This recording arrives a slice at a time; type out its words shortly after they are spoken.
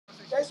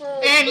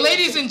And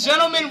ladies and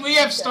gentlemen, we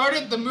have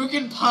started the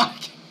M.U.G.E.N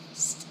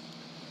Podcast.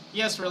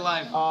 Yes, we're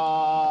live.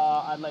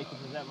 I'd like to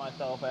present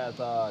myself as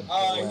he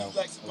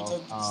likes to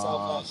present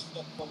himself as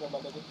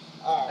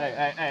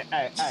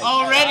Hey.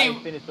 Already.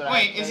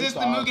 Wait, is this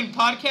the M.U.G.E.N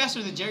Podcast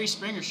or the Jerry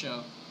Springer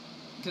Show?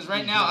 Because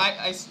right now,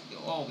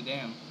 oh,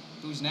 damn.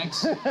 Who's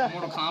next?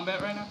 Mortal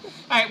Kombat right now?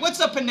 Alright,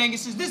 what's up,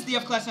 Pendanguses? This is the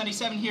F-Class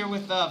 97 here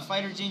with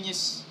Fighter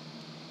Genius.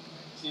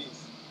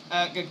 Jeez.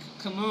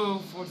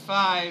 Camus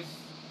 45.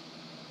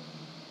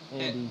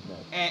 And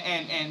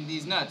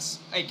these nuts,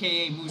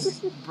 aka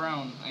Moose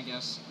Brwn, I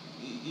guess.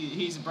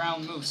 He's a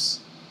brown moose.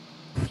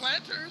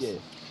 Planters? Yes.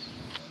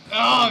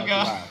 Oh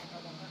god.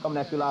 Coming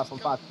at you live from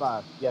Fox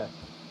 5. Yes.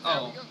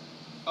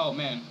 Oh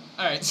man.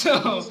 Alright,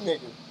 so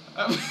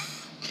I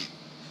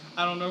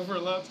don't know if we're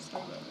allowed to say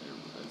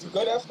that. You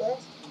good after?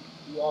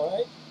 You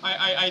alright?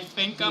 I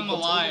think I'm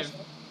alive.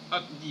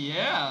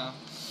 Yeah.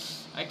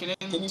 I can you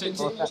continue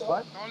yourself?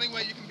 The only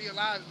way you can be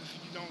alive is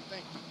if you don't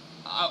think.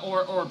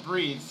 Or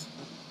breathe.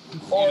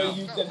 Or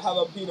you could have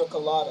a pina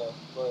colada,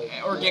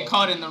 or get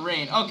caught in the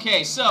rain.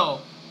 Okay, so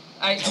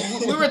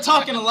we were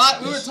talking a lot.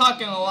 We were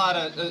talking a lot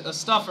of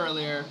stuff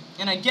earlier,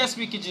 and I guess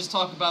we could just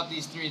talk about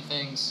these three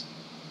things.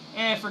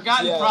 And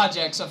forgotten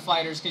projects of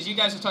fighters, because you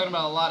guys were talking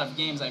about a lot of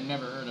games I've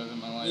never heard of in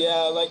my life.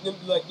 Yeah, like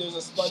there's a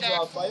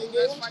SpongeBob fighting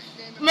game.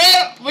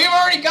 Man, we've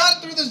already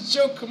gotten through this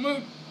joke,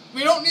 Kamut.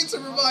 We don't need to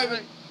revive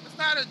it. It's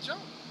not a joke.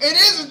 It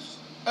isn't.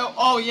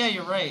 Oh yeah,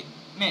 you're right.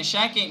 Man,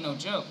 Shaq ain't no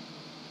joke.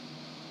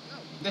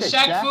 The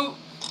Shaq Fu?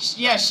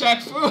 Yeah,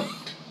 Shaq Fu. Oh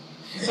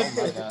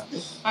my god.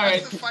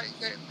 Alright.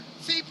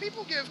 See,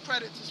 people give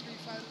credit to Street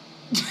Fighter,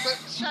 but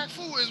Shaq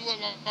Fu is what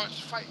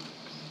launched fighting.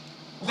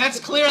 That's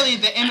clearly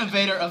the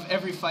innovator of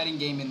every fighting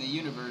game in the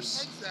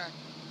universe.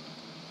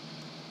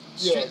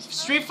 Exactly.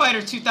 Street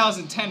Fighter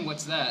 2010,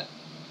 what's that?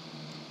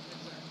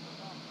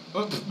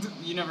 Exactly.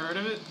 You never heard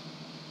of it?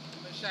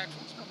 But Shaq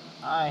Fu's coming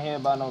up. I ain't hear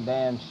about no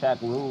damn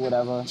Shaq Rule,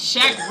 whatever.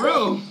 Shaq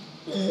Rule?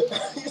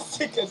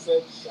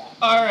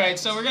 Alright,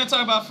 so we're going to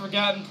talk about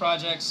forgotten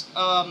projects.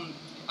 I'm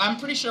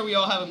pretty sure we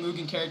all have a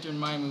M.U.G.E.N character in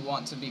mind we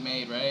want to be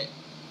made, right?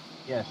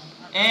 Yes.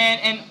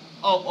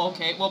 Oh,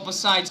 okay. Well,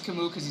 besides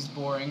Camus, because he's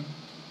boring.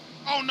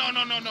 Oh, no.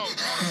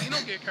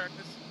 Xenogear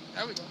characters.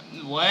 There we go.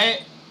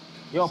 What?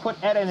 Yo, put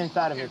Eden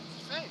inside of it.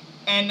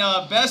 And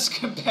best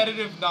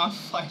competitive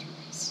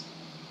non-fighters.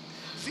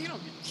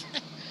 Xenogears.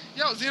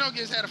 Yo,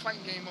 Xenogears had a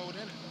fighting game mode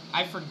in it.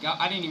 I forgot.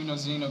 I didn't even know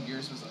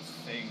Xenogears was a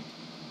thing.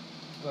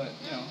 But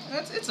you know,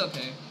 it's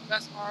okay.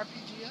 Best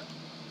RPG.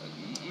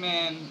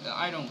 Man,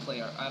 I don't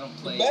play.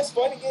 The best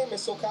fighting game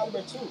is Soul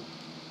Calibur 2.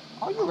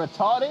 Are you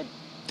retarded?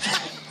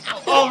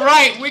 Oh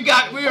right, we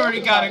already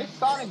got it. It's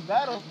Sonic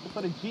Battle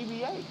for the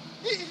GBA.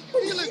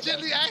 He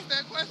legitimately asked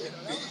that question.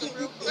 That was a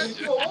real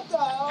question. Yo, what the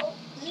hell?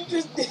 You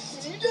just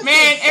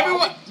man,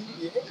 everyone.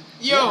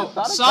 Yeah,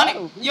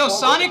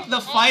 Sonic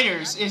the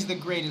Fighters is the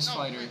greatest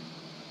fighter. No,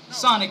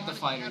 Sonic the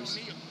Fighters.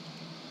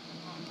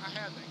 I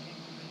have that game.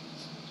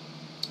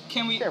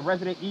 Can we?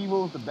 Resident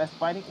Evil is the best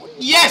fighting?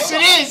 Yes,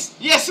 it is.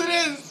 Yes, it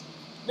is.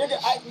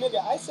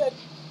 I said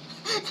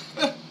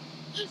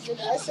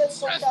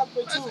Soul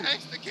Calibur 2. Press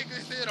X to kick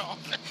his head off.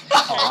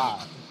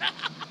 Oh,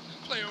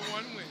 Player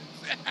 1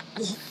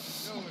 wins.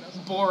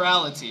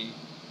 Borality.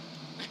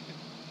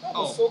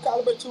 Oh. Soul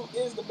Calibur 2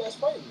 is the best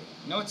fighting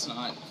game. No, it's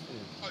not.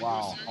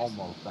 wow,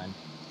 almost, son.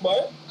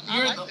 But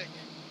I like that game.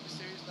 You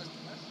serious? That's the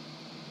best?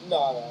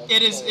 No.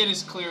 It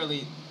is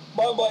clearly.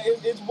 But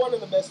it's one of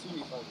the best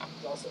 2D fighting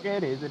games also. Yeah,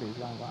 it is. I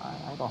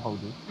ain't gonna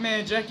hold you.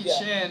 Man, Jackie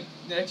Chan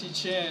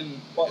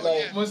but,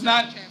 was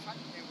not.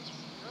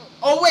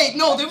 Oh wait,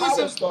 no, there was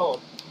Power a. Stone.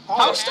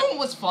 Power Stone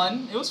was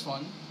fun. It was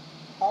fun.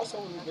 Power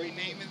Stone was great.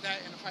 Renaming that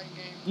in a fighting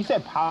game. You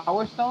said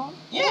Power Stone?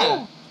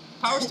 Yeah.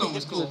 Power Stone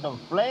was cool. Some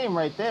flame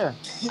right there.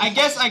 I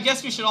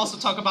guess we should also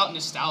talk about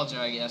nostalgia.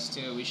 I guess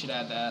too. We should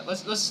add that.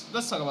 Let's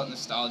talk about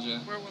nostalgia.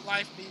 Where would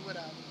life be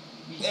without it?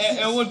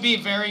 It would be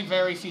very,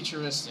 very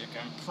futuristic,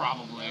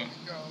 probably.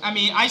 I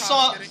mean, I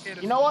saw.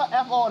 You know what?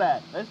 F all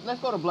that. Let's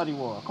go to Bloody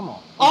Roar. Come on.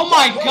 Oh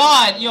my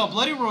God, yo,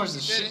 Bloody Roar is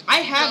the shit. I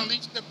have.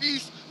 Unleash the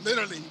beast,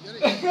 literally.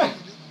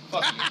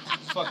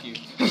 Fuck you.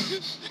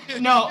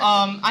 No,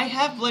 I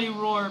have Bloody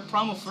Roar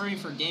Primal Fury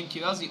for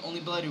GameCube. That was the only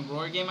Bloody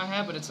Roar game I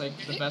had, but it's like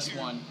the best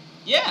one.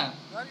 Yeah.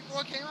 Bloody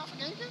Roar came out for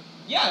GameCube?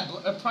 Yeah,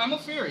 Primal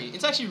Fury.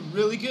 It's actually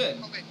really good.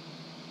 Oh, wait,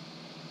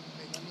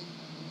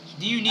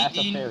 do you need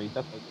fairies?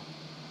 Okay.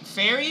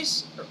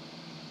 Fairies or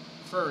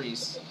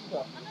furries? I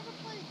never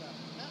played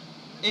that.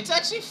 It's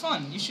actually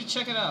fun. You should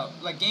check it out,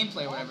 like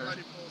gameplay or whatever.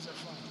 Bloody Roars are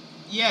fun.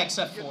 Yeah,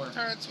 except for. You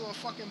turn to a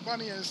fucking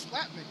bunny and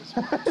slap niggas.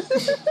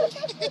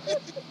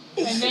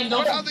 And then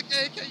what other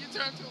game can you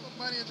turn to a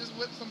bunny and just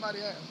whip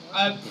somebody's ass?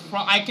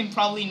 Right? I can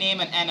probably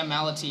name an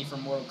animality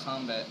from Mortal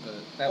Kombat, but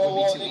that would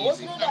be too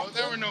easy. No,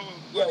 there were no.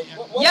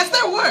 Yes,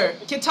 there were.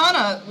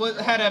 Kitana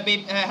had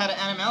an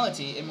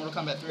animality in Mortal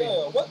Kombat 3.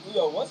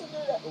 Wasn't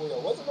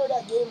there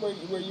that game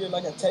where you're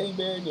like a teddy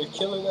bear and you're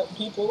killing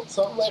people,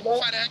 something like that?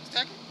 Fight X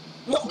Tekken?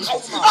 No.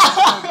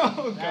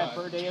 Oh God.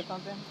 Per day or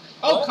something?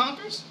 Oh,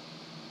 Conkers?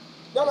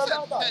 No.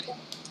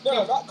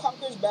 No, not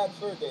Conker's Bad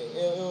Fur Day.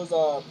 It was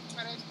No.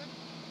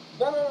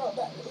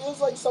 It was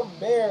like some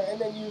bear, and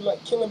then you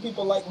like killing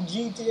people like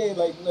GTA,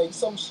 like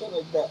some shit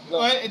like that.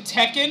 What?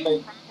 Tekken?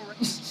 Like,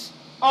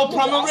 oh,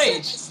 Primal Rage.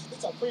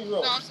 It's a free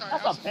roam. No, I'm sorry.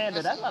 That's a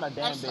panda. That's not a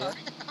damn bear.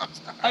 I'm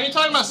sorry. Are you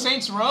talking about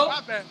Saints Row?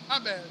 My bad.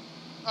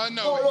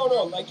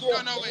 No. Like you're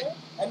a wait. bear,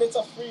 and it's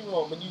a free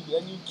roam, and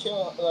you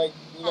kill like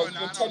your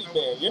teddy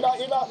bear. You're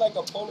not like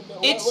a polar bear.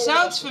 It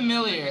sounds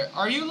familiar.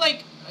 Are you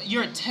like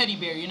you're a teddy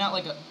bear? You're not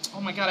like a. Oh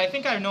my god! I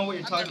think I know what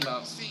you're talking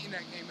about. I've seen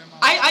that game in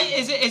my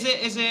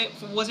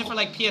life. Was it for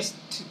like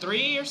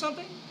PS3 or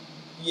something?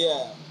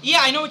 Yeah. Yeah,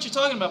 I know what you're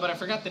talking about, but I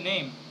forgot the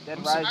name.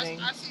 Dead Rising.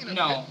 I seen a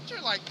No.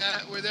 picture like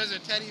that where there's a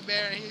teddy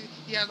bear and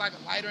he has like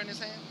a lighter in his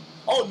hand.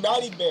 Oh,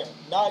 Naughty Bear.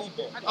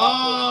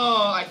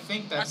 Oh, I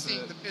think that's I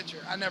seen it. the picture.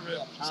 I never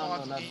I saw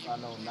don't the know game.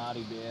 nothing about no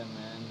Naughty Bear,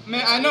 man.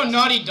 Man, I know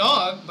Naughty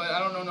Dog, but I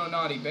don't know no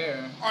Naughty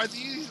Bear. Are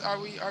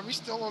we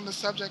still on the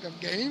subject of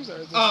games or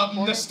is this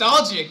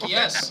Nostalgic,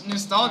 yes,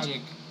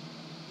 nostalgic.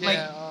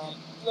 Yeah.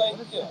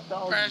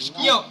 Crash.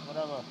 Yo.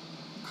 Whatever.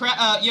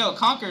 Yo,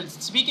 Conquer.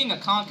 Speaking of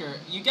Conquer,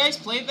 you guys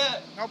played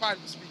that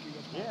Nobody's speaking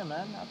of Yeah,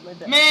 man. I played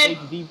that Man.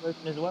 HD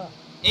version as well.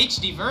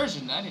 HD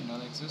version? I didn't know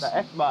that The existed.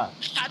 Xbox.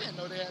 I didn't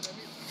know they had that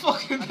either.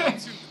 Fucking I know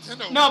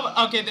Nintendo. No,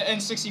 but okay, the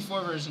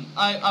N64 version.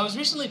 I was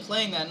recently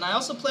playing that, and I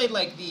also played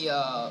like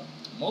the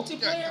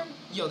multiplayer.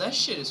 Yo, that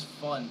shit is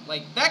fun.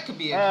 Like that could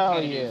be a Hell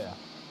competitive.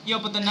 yeah. Yo,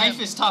 but the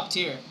knife is top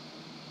tier.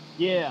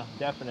 Yeah,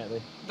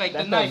 definitely. Like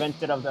That's the the knife,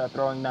 invention of the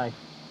throwing knife.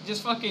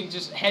 just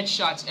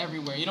headshots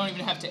everywhere. You don't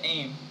even have to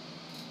aim.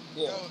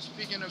 Yeah. Yo,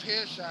 speaking of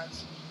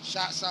headshots,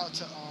 shouts out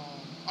to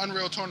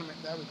Unreal Tournament.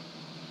 That was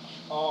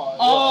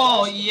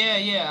Oh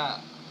yeah.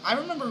 I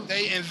remember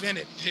they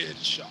invented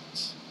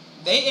headshots.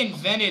 they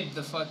invented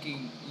the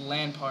fucking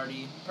LAN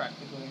party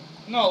practically.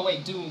 No,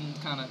 wait, Doom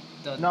kind of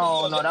does.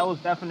 No, that was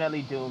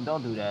definitely Doom.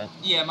 Don't do that.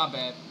 Yeah, my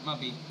bad. My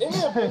B. They need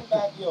to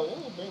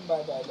bring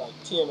back that like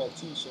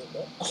TMNT shit,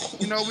 man.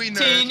 You know we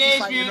nerds.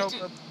 Teenage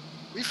Mutant-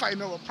 We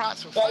fighting over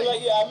props for Like,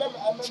 fighting. yeah, I remember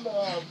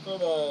for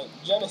the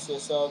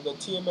Genesis, the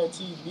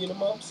TMNT beat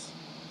 'em ups.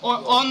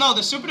 Oh no,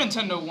 the Super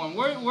Nintendo one.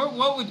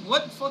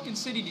 What fucking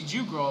city did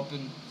you grow up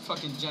in?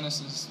 Fucking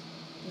Genesis.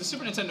 The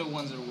Super Nintendo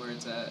ones are where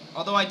it's at.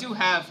 Although I do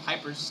have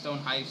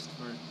Hyperstone Heist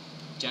for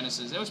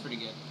Genesis. It was pretty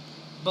good.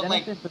 But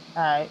Genesis was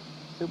alright.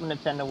 Super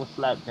Nintendo was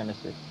slap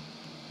Genesis.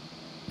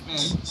 man,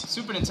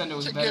 Super Nintendo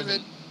was to better.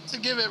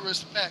 give it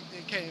respect,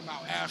 it came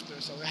out after,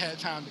 so it had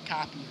time to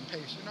copy and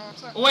paste. You know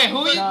what I'm saying? Wait,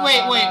 who?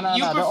 No,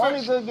 You The prefer?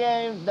 only good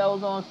game that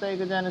was on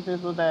Sega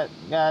Genesis was that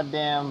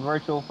goddamn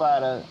Virtual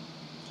Fighter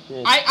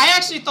shit. I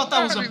actually thought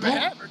that was a even boot.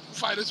 had Virtua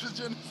Fighters with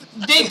Genesis.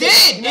 They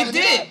did. It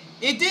did.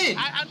 It did.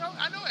 I know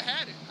it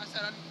had it. I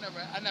said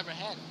I never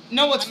had it.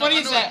 No, what's funny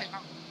is it that came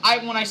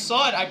out. when I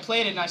saw it, I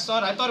played it and I saw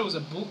it. I thought it was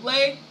a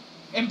bootleg,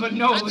 but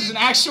no, it was an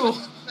actual.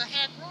 The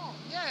hack wrong.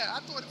 Yeah, I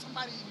thought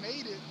somebody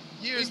made it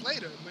years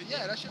later, but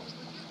yeah, that shit was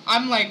legit.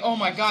 I'm like, oh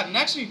my god, and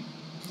actually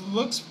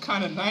looks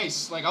kind of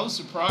nice. Like I was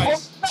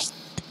surprised.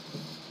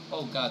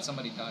 Oh god,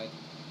 somebody died.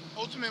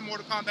 Ultimate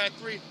Mortal Kombat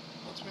 3.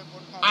 Ultimate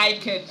Mortal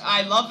Kombat 3.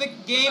 I love the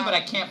game, but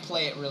I can't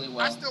play it really I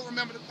well. still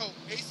remember the code.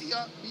 AC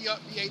up,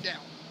 BA down.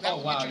 Oh,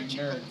 will wow, get you the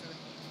cheat nerd. code for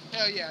that.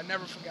 Hell yeah, I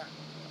never forgot.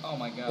 Oh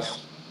my god.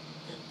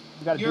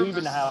 You got a You're- dweeb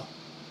in the house.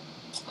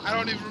 I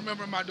don't even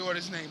remember my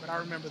daughter's name, but I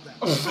remember that.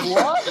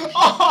 What?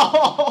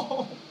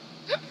 Oh! Hold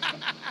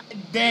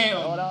Damn.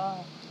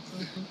 on.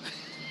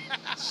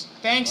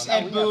 Thanks, Well,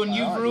 now Ed we got Boon.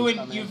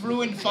 priorities You've coming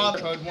ruined in.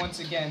 fatherhood once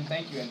again.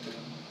 Thank you, Ed Boon.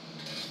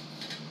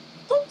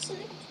 Don't say.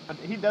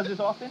 He does this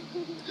often?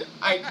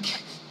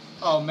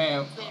 Oh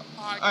man.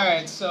 All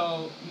Alright,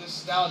 so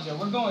nostalgia.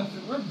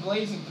 We're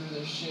blazing through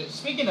this shit.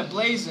 Speaking of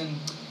blazing,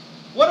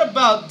 what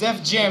about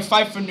Def Jam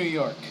Fight for New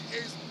York?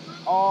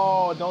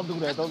 Oh, don't do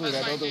that. Don't do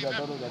that. Don't do that.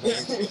 Don't do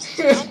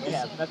that. They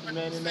have Method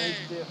Man in there.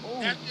 Shit. Ooh.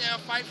 That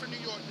Fight for New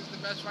York is the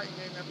best fighting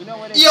game ever. You know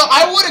what? made. They- Yo,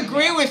 I would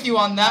agree with you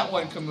on that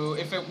one, Camus,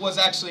 if it was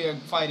actually a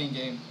fighting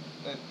game.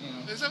 That, you know.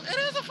 It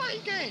is a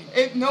fighting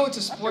game. No, it's a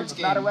That sports shit was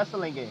game. not a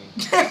wrestling game.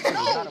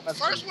 No,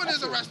 first one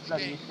is a wrestling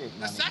game. The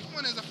man. second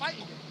one is a fighting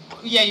game.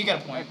 Yeah, you got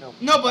a point.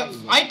 No, but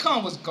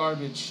Icon was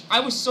garbage.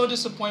 I was so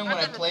disappointed when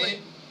I never played it.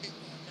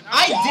 And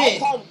I Yeah, did.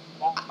 can't-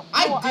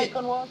 I You know what did.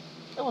 Icon was?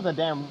 It was a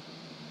damn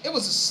It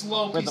was a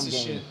slow piece rhythm of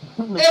game. shit.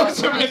 It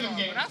was a rhythm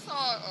game. When I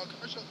saw a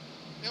commercial,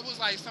 it was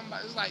like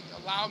somebody. It was like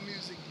a loud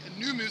music,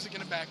 new music in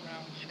the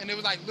background, and there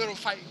was like little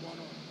fighting going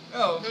on.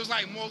 Oh, It was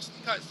like mostly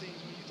cutscenes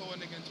when you throw a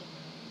nigga into it.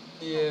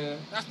 yeah.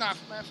 That's not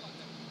man. Fuck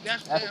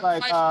that. That's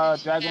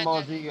like Dragon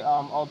Ball Z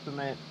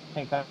Ultimate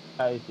Tenkaichi.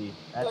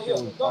 That Like, shit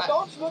yo, was the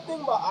only good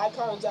thing about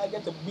Icon is I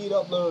get to beat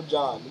up Little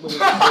John.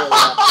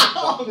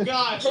 Oh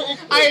god,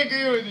 I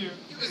agree with you.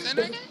 He was in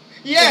that game.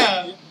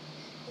 Yeah.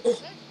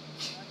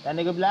 that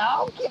nigga be like,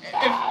 oh, get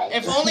that.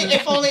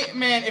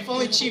 If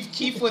only Chief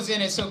Keef was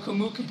in it, so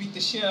Camus could beat the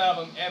shit out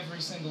of him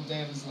every single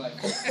day of his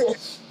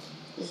life.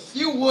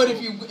 You would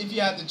if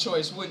you had the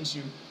choice, wouldn't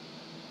you?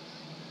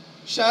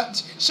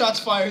 Shots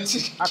fired to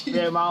I Keef.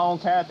 created my own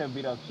character and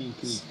beat up Chief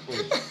Keef.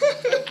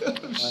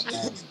 Oh,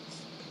 shit.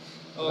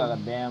 It's like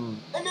a damn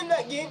And in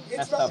that game, it's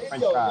messed not. up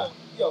French fry.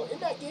 Yo, in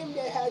that game,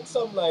 they had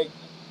some like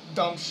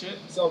dumb shit.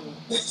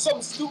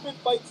 some stupid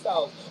fight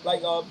styles.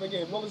 Like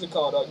freaking what was it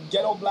called?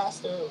 Ghetto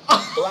Blaster,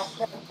 Black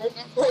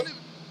Panther.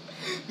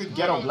 The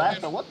Ghetto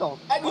Blaster? What the?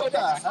 And What the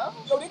hell?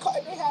 Yo, they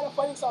had a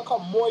fighting style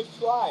called Muay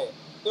Fly.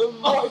 The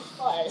Muay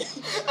Fly.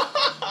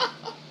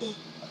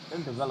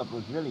 Them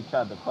developers really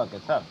tried to fuck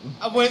us up.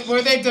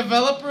 Were they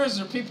developers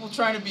or people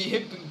trying to be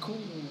hip and cool?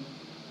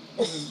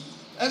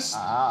 That's.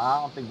 I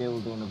don't think they were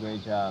doing a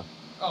great job.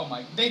 Oh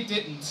my, they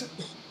didn't.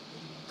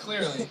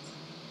 Clearly.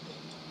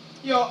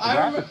 Yo, The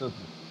I remember. graphics was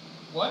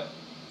What?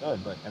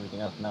 good, but everything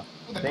else no.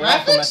 The They graphics?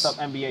 also messed up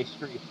NBA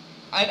Street.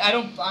 I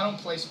don't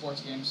play sports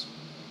games.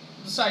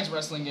 Besides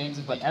wrestling games,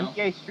 if But they count.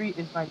 NBA Street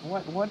is like,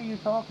 what are you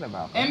talking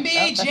about? NBA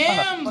That's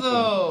Jam kinda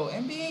though.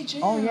 NBA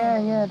Jam. Oh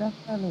yeah,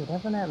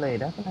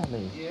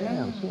 definitely.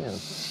 Yeah. Chill.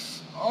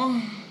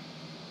 Oh.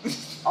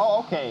 Oh,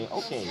 okay.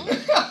 What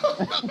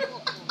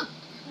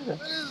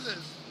is this?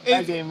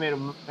 That game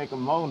make a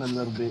moan a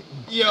little bit.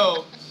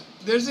 Yo,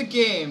 there's a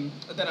game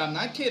that I'm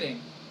not kidding.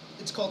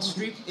 It's called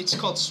Street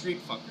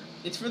Fucker.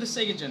 It's for the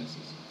Sega Genesis.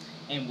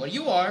 And what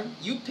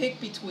you pick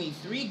between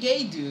 3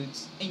 gay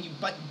dudes and you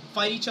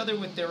fight each other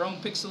with their own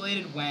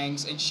pixelated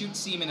wangs and shoot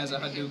semen as a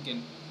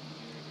Hadouken.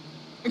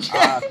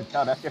 I could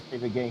tell that's your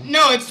favorite game.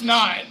 No, it's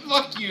not.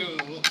 Fuck you.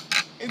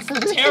 It's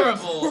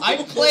terrible.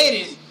 I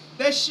played it.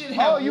 That shit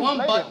had you one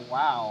played button. it?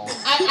 Wow.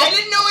 I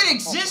didn't know it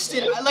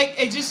existed.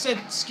 It just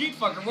said Street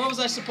Fucker. What was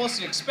I supposed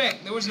to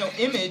expect? There was no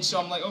image, so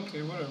I'm like,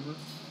 okay, whatever.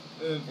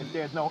 If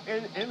there's no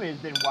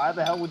image, then why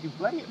the hell would you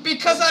play it?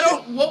 Because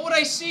what would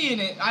I see in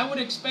it? I would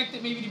expect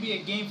it maybe to be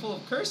a game full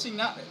of cursing,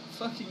 not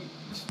fucking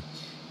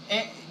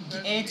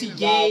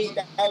anti-gay.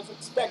 I was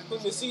expecting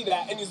to see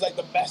that, and it's like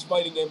the best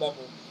fighting game ever.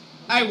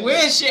 I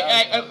wish it.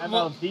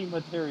 MLG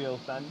material,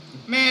 son.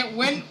 Man,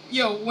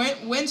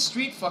 when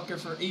Street Fucker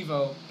for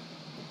Evo.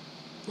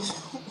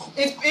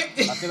 I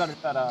think I'm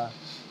gonna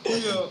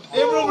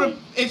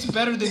It's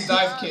better than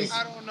Dive Kick.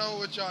 I don't know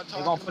what y'all talking about.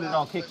 They're gonna put it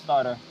on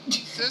Kickstarter.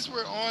 Since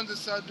we're on the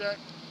subject,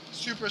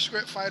 Super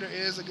Script Fighter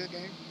is a good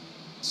game.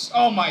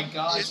 Oh my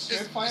gosh,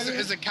 Street Fighter?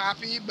 It's a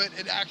copy, but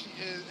it actually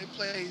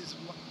plays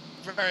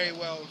very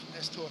well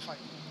as to a fight.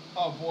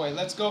 Oh boy,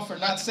 let's go for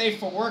not safe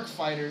for work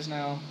fighters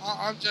now.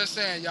 I'm just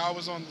saying, y'all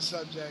was on the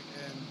subject,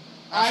 and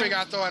I figured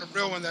I'd throw out a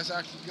real one that's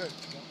actually good.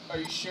 So. Are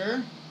you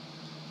sure?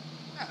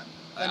 Yeah.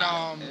 And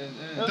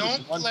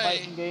don't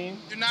play. Game.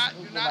 Do not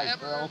like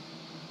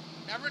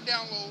ever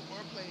download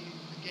or play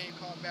a game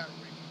called Battle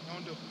Ring.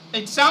 Don't do it.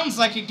 It sounds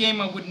like a game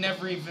I would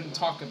never even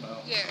talk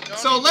about. Yeah.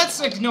 So let's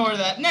ignore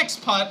that.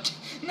 Next topic.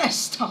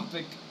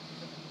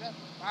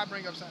 I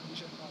bring up something we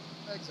shouldn't talk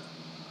about. Exactly.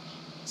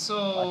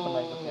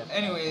 So,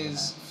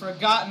 anyways,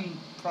 forgotten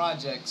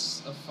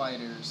projects of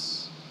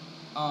fighters.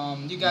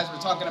 You guys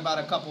were talking about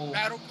a couple.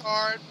 Battle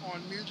Card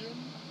on M.U.G.E.N.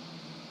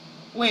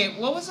 Wait,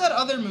 what was that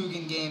other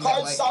Mugen game?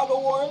 Card Saga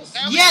Wars?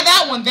 Yeah,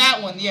 that one.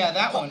 Yeah,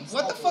 that one.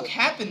 What the fuck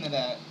happened to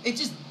that? It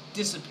just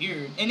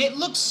disappeared, and it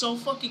looks so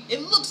fucking.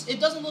 It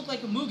doesn't look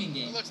like a Mugen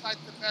game. It looks like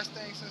the best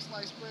thing since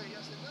sliced bread.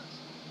 Yes, it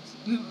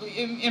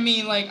does. I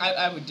mean, like,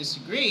 I would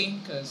disagree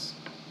because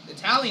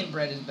Italian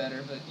bread is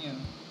better, but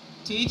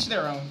to each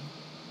their own.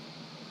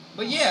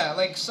 But yeah,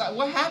 like, so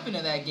what happened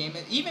to that game?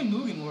 Even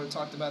Mugen Lord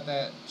talked about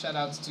that.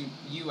 Shoutouts to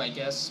you, I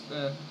guess.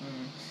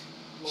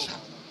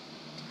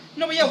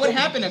 No, but yeah, what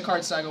happened to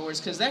Card Saga Wars?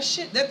 Because that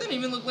doesn't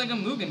even look like a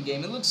Mugen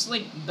game. It looks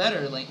like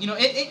better. Like,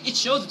 it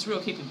shows its real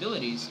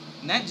capabilities,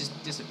 and that just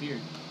disappeared.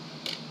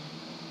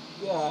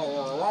 Yeah, I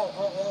know.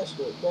 That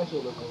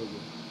shit look really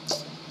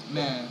good.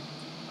 Man.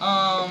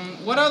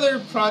 What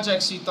other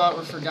projects you thought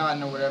were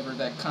forgotten or whatever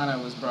that kind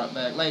of was brought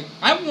back? Like,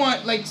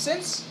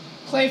 since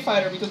Clay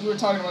Fighter, because we were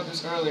talking about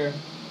this earlier,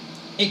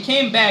 it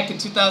came back in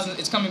 2000,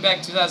 it's coming back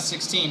in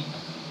 2016.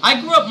 I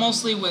grew up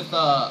mostly with,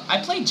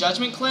 I played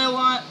Judgment Clay a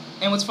lot,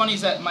 and what's funny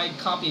is that my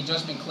copy of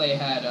Judgment Clay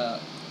had,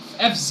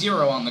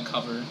 F-Zero on the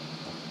cover.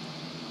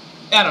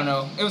 I don't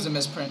know, it was a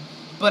misprint.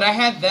 But I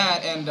had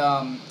that, and,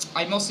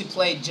 I mostly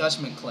played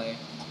Judgment Clay,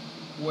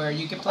 where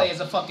you could play as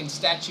a fucking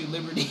Statue of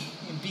Liberty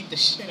and beat the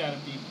shit out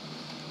of people.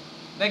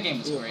 That game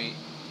was great.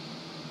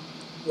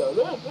 Yeah, there's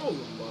a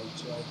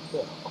bunch right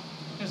there.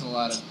 There's a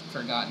lot of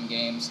forgotten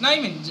games. Not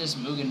even just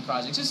Mugen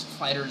projects, just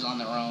fighters on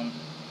their own.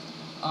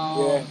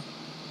 Yeah.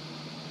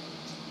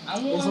 I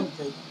want.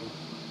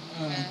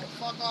 And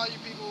fuck all you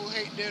people who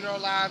hate Dead or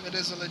Alive. It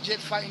is a legit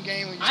fighting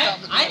game when you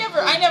stop looking at it.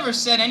 I never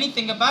said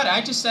anything about it.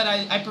 I just said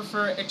I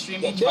prefer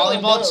Extreme Beach Dead or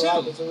Volleyball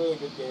Alive too. is a really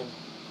good game.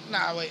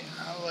 Nah, wait.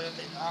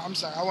 I'm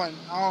sorry.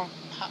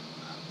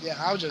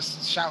 I was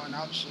just shouting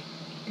out shit.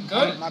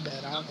 Good. My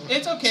bad.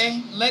 It's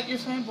okay. Let your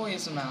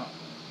fanboyism out.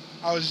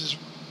 I was just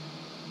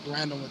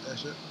random with that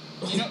shit.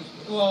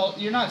 Well,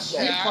 you're not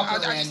straight fucker I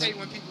random. just hate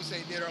when people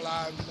say Dead or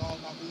Alive is all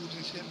about moves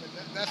and shit, but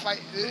that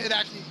fight, it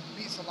actually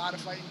beats a lot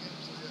of fighting games.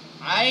 So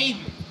yeah.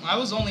 I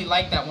was only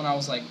like that when I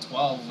was like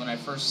 12 when I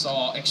first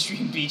saw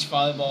Extreme Beach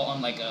Volleyball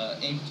on like a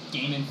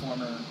Game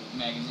Informer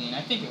magazine.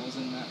 I think it was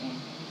in that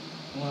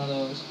one of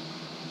those.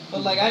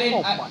 But like I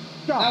didn't. That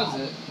was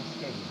it.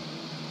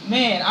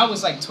 Man, I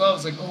was like 12. I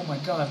was like, oh my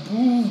god,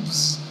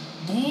 boobs.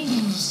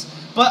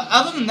 But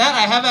other than that,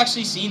 I have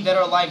actually seen Dead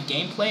or Alive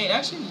gameplay. It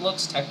actually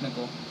looks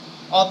technical.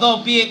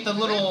 Although, be it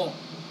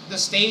the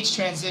stage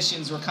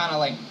transitions were kind of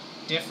like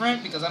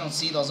different because I don't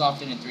see those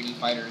often in 3D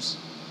fighters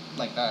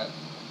like that.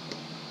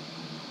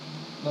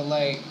 But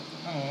like,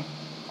 I don't know.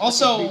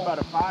 Also, Street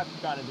Fighter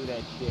 5 trying to do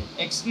that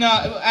shit.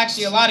 No,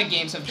 actually, a lot of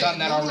games have done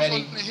that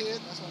already.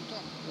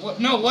 What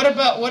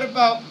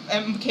about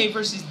MK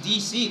versus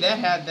DC? That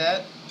had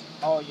that.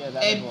 Oh yeah,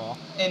 that as well.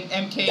 And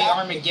MK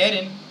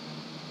Armageddon.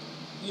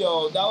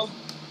 Yo, that was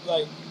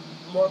like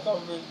Mortal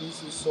Kombat versus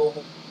DC is so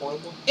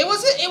horrible. It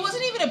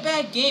wasn't even a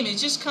bad game. It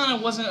just kind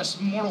of wasn't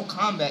a Mortal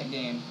Kombat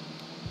game.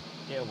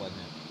 Yeah, it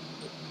wasn't.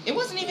 It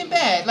wasn't even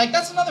bad. Like,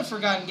 that's another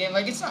forgotten game.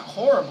 Like, it's not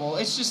horrible.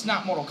 It's just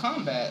not Mortal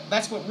Kombat.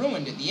 That's what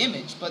ruined it, the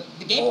image. But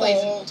the gameplay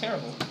isn't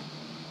terrible.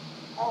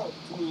 I don't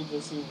think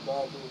this seems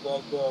bad.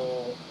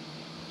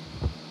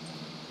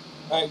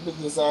 Like the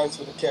designs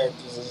for the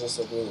characters is just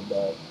really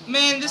bad.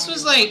 Man, this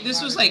was like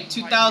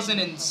 2000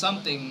 and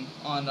something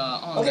on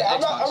okay, the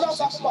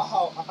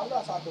Xbox. I'm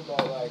not talking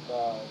about like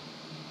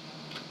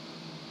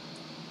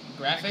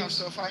graphics.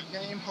 So fight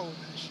game, hold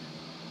that shit.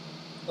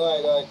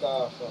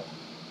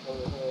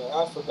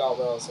 I forgot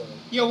what I was saying.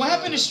 Yo, what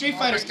happened to Street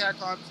Fighter?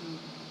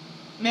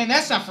 Man,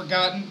 that's not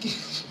forgotten.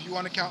 If you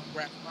want to count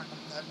graphics,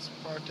 that's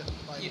part of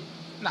like. Yeah.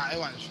 Nah, it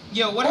wasn't.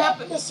 Yo, what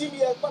happened?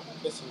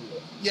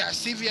 Yeah,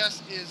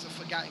 CVS is a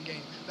forgotten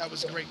game. That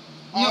was great.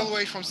 All the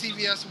way from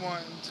CVS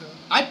 1 to...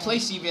 I play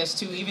CVS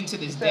 2 even to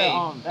this day.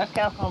 That's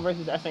Capcom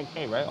versus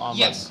SNK, right?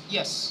 Yes.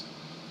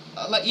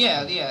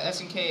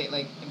 SNK,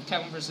 like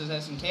Capcom versus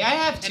SNK. I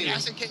have two.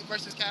 And SNK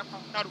versus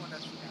Capcom, another one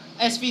that's forgotten.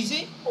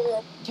 SVZ?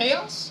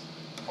 Chaos?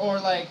 Or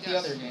like the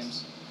other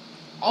games?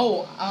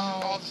 Oh,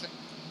 all the same.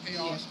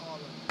 Chaos, all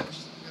of them.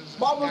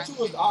 Marvel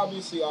 2 is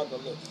obviously on the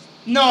list.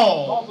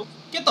 No!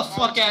 Get the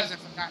fuck out.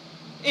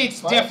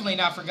 It's what? Definitely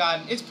not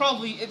forgotten.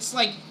 It's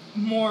like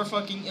more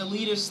fucking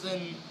elitist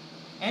than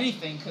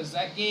anything, because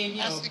that game, you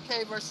know...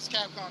 SNK versus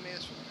Capcom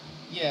is forgotten.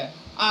 Yeah.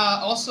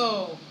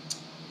 Also,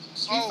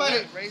 Street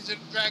Fighter... Razor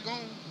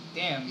Dragoon.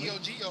 Damn.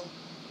 Neo-Geo.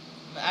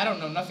 I don't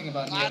know nothing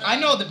about Neo. I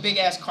know the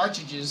big-ass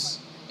cartridges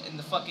and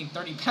the fucking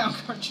 30-pound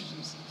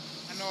cartridges.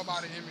 I know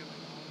about an emulator.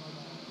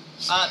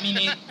 I don't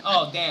know about it.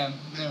 Oh, damn.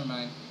 Never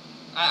mind.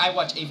 I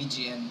watch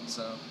M.U.G.E.N,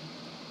 so...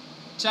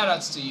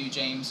 Shoutouts to you,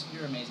 James.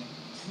 You're amazing.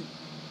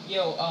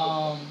 Yo,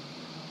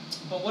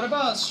 but what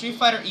about Street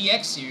Fighter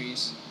EX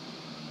series?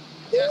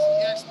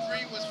 Yes,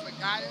 EX3 was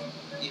forgotten.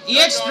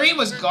 EX3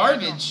 was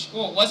garbage.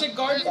 Well, was it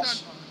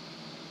garbage?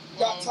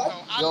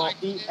 Yo,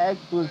 EX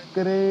was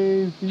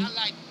crazy. I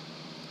like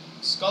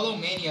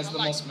Skullomania is the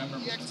most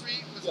memorable.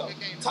 EX3 was a good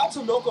game.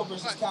 Tatsunoko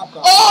versus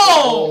Capcom.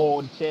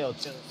 Oh! Chill.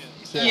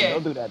 Yeah.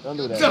 Don't do that. Don't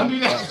do that. Go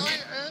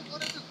ahead, Aaron.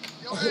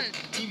 Yo, Aaron,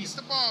 TV's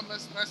the bomb.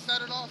 Let's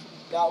set it off.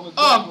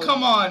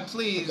 Come on,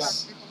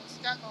 please.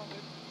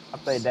 I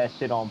played that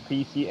shit on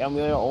PC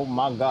emulator. Oh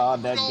my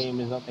god, that game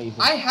is amazing.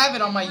 I have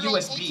it on my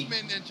USB.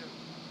 Ultimate Ninja.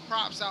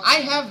 Props out. I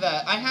have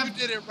that. You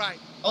did it right.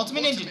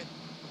 Ultimate Ninja.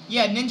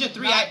 Yeah, Ninja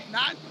 3. Not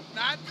the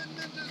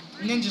Ninja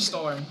 3. Ninja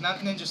Storm. Not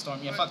Ninja Storm.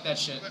 Yeah, fuck that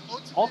shit.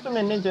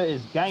 Ultimate Ninja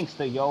is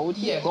gangster, yo. What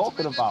you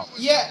talking about?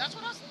 Yeah. That's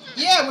what I said.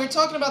 Yeah, we're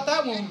talking about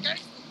that one.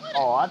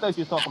 Oh, I thought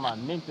you were talking about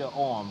Ninja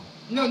Arm.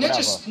 No,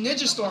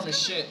 Ninja Storm is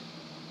shit.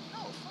 No,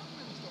 fuck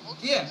Ninja Storm.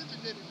 Yeah.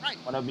 Ninja did it right.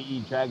 Wanna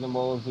be Dragon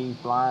Ball Z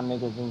flying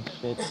niggas and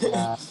shit.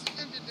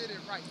 Ninja did it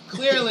right.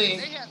 Clearly.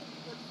 They had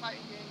a good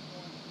fighting game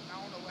going.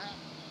 I don't know what happened.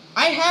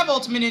 I have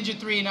Ultimate Ninja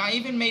 3, and I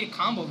even made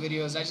combo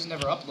videos. I just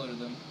never uploaded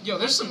them. Yo,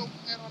 there's some...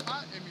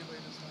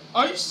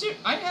 Are you serious?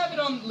 I have it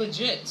on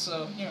legit,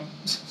 so, you know.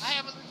 I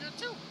have it legit,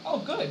 too. Oh,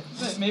 good.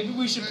 Maybe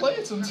we should play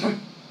it sometime.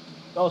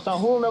 Yo, son,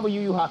 who remember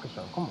Yu Yu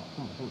Hakusho? Come on.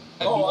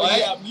 Oh,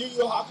 yeah, Yu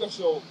Yu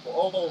Hakusho.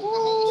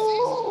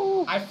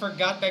 Oh. I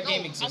forgot that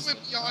game existed. I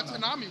whipped y'all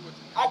Tanami with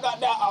it. I got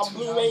that on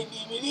Blu-ray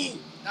DVD.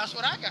 That's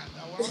what I got.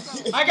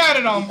 I got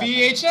it on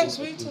VHS.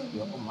 Wait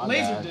Oh,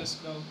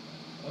 Laserdisc, though.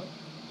 What?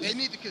 They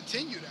need to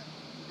continue that.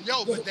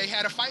 Yo, but they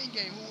had a fighting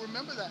game. Who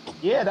remember that?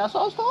 Yeah, that's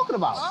what I was talking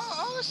about.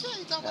 Oh shit,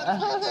 you talking about a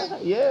fighting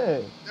game?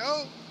 Yeah.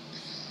 Yo.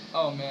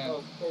 Oh,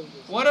 man.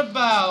 What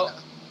about...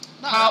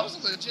 that was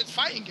a legit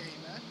fighting game,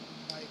 man.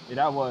 Like, yeah,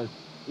 that was.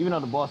 Even though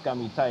the boss got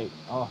me tight.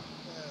 Oh.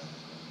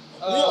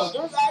 Yo,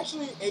 there was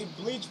actually a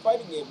Bleach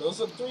fighting game. It was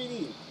a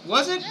 3D.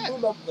 Was it? I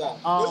remember that.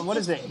 What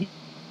is it?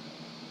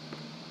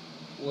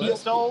 What?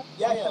 So,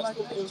 yeah.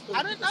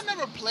 I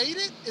never played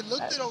it. It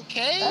looked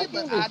okay,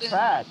 but I didn't.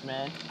 Trash,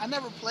 man. I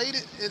never played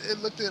it.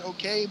 It looked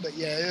okay, but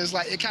yeah, it was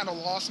like it kind of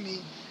lost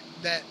me.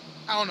 That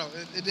I don't know.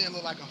 It didn't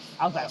look like a.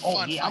 I was like,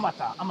 oh yeah,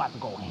 fight. I'm about to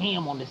go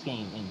ham on this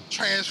game and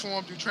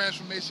do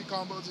transformation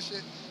combos and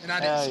shit. And I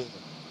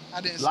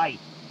didn't. Light.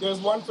 There's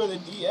one for the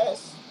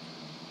DS.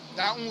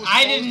 That one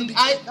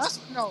was.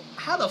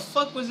 How the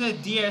fuck was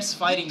that DS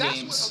fighting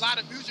games? That's what a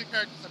lot of music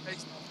characters are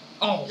based on.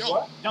 Oh,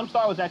 what?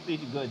 Jumpstar was actually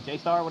good.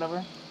 J-Star or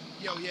whatever.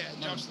 Yo, yeah,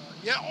 Jumpstar.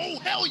 Yeah, oh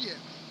hell yeah.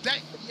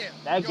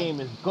 That game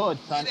is good,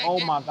 son. Oh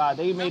my god,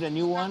 they made a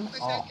new one.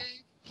 Oh.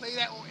 play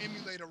that on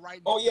emulator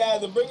right now. Oh yeah,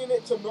 they're bringing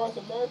it to North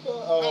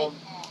America.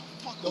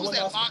 Fuck, who's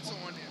that boxer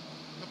on there?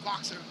 The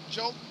boxer,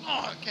 Joe. Oh,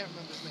 I can't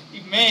remember his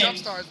name. Man,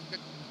 Jumpstar.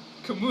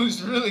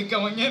 Camus really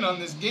going in on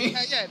this game.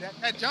 Yeah,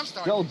 that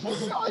Jumpstar. Yo,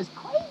 Jumpstar is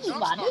crazy,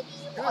 my nigga.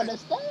 You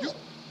understand? You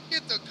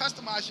get to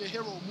customize your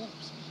hero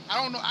moves.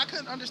 I don't know. I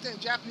couldn't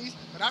understand Japanese,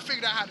 but I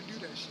figured out how to do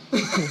that shit.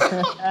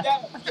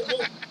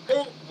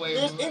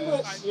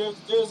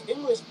 There's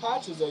English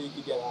patches that you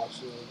could get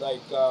actually,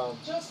 like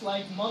just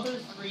like Mother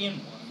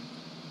 3-in-1.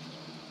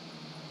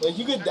 Like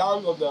you could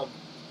download them.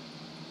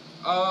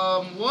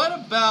 What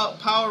about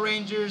Power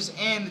Rangers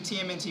and the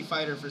TMNT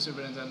Fighter for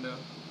Super Nintendo?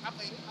 I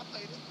played it.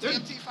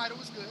 TMNT Fighter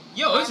was good.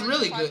 Yo, it's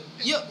really good.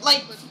 Yo,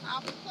 like. I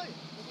would play it.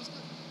 It was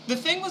good. The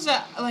thing was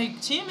that like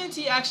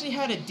TMNT actually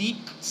had a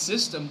deep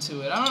system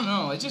to it. I don't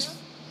know. It just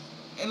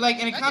and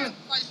it kind of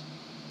like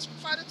Street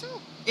Fighter 2.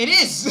 It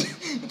is.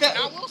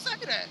 I will say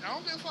that. I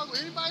don't give a fuck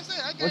what anybody say.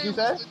 That game what you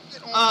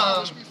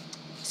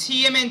say?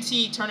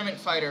 TMNT Tournament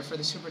Fighter for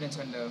the Super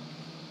Nintendo.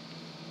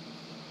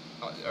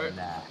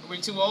 Were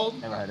you too old?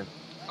 Never heard of it.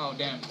 Oh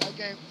damn.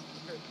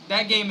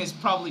 That game is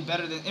probably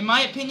better than, in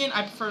my opinion,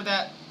 I prefer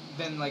that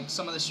than like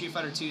some of the Street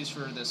Fighter 2s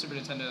for the Super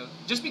Nintendo,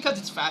 just because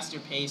it's faster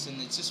paced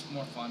and it's just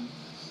more fun.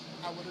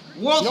 I would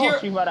agree. World Hero.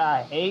 Street Fighter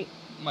I hate.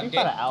 Street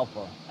Fighter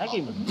Alpha. That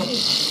game was good.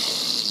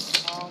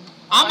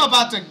 I'm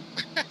about to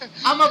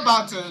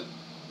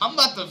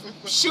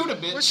shoot a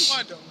bitch. Which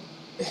one though?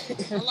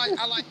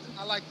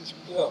 I like this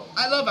one. Yo.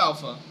 I love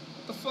Alpha.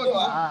 The fuck? Yo,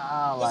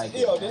 I like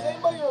it. Does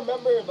anybody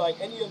remember like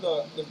any of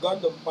the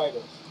Gundam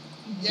fighters?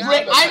 Yeah,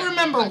 I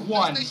remember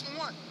one.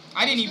 one.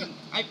 I didn't even.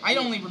 I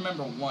only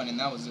remember one, and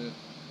that was it.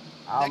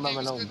 I don't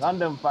remember no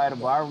Gundam fighter,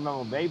 but I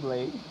remember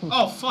Beyblade.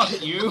 Oh fuck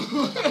you!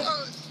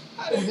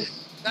 I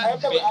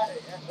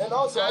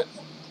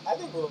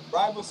think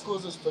Rival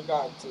Schools is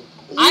forgotten too.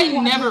 I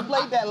never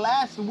played that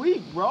last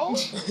week, bro.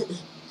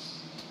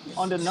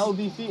 On the No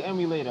DC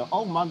emulator.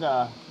 Oh my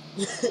god.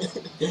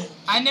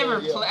 I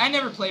never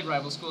played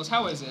Rival Schools.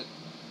 How is it?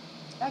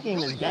 That game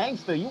is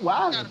gangster. You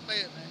wild. You gotta play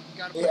it, man. You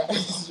gotta play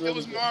it. It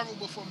was Marvel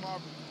before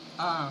Marvel.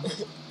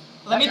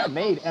 That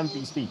made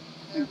MVC.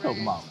 What you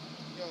talking about?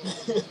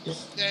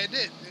 Yeah, it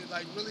did. It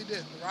like really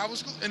did. The Rival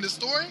School and the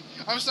story.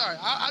 I'm sorry.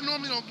 I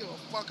normally don't give a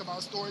fuck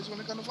about stories when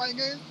it comes to fighting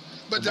games.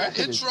 But the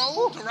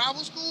intro to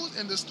Rival Schools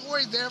and the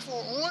story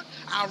therefore on,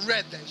 I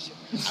read that shit.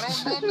 I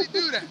don't normally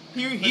do that.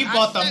 He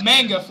bought the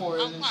manga for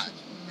it. I watched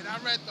and I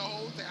read the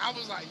whole thing. I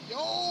was like,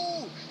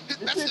 yo,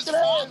 that's his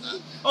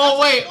father. Oh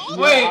wait.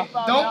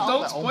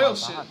 Don't spoil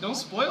shit. Don't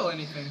spoil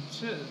anything.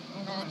 Shit.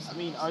 I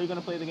mean, are you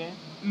gonna play the game?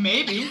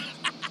 Maybe.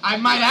 I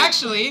might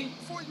actually.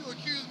 Before you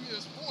accuse me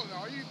of spoiling,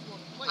 are you going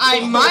to play?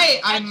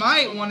 I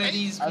might one of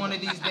these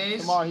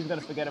days. Tomorrow he's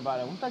gonna forget about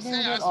it. What's that game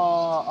again?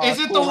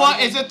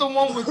 Is it the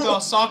one with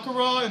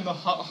Sakura and the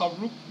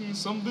Haruki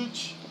some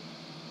bitch?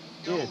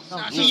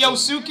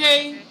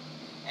 Kiyosuke?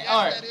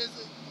 Alright. That is a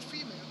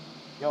female.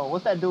 Yo,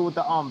 what's that dude with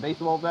the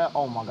baseball bat?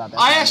 Oh my god.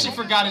 I actually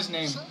forgot his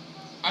name.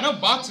 I know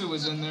Batu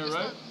was in there,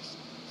 right?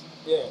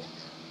 Yeah.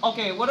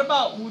 Okay, what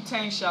about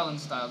Wu-Tang Shaolin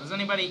Style? Does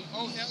anybody?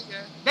 Oh hell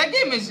yeah. That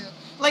game is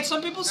like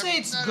some people say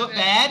it's good,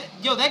 bad.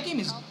 Yo, that game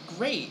is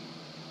great.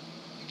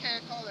 You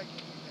can't call that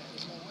game bad.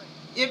 There's no way.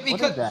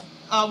 Because what is that?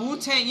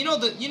 Wu-Tang, you know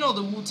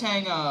the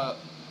Wu-Tang It's not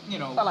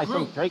like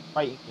group. some Drake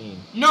fighting game.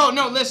 No,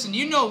 listen,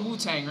 you know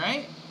Wu-Tang,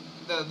 right?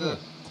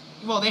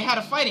 Well, they had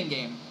a fighting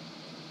game.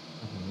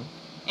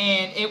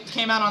 And it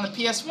came out on the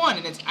PS1,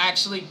 and it's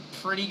actually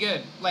pretty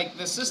good. Like,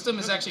 the system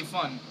is actually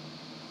fun.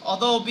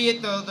 Although, be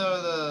it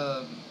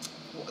the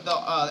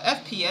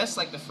FPS,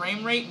 like the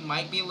frame rate,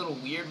 might be a little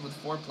weird with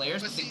 4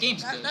 players, but the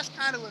game's good. That's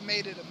kind of what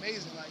made it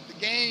amazing. Like the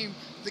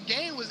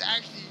game was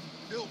actually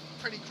built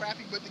pretty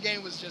crappy, but the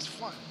game was just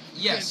fun.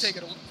 You couldn't take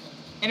it away.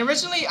 And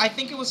originally, I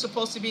think it was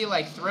supposed to be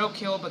like Thrill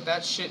Kill, but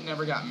that shit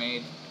never got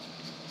made.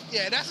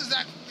 Yeah, that's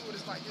exactly what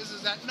it's like.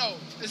 No,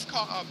 it's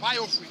called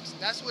Biofreaks.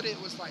 That's what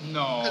it was like.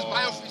 No. Because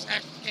Biofreaks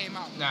actually came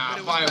out. Nah,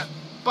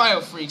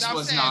 Biofreaks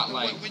was not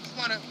like. When you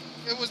wanna,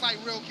 it was like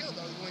Real Kill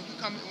though. When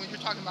you're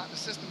talking about the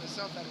system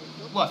itself that it was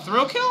built. What,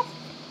 Thrill Kill?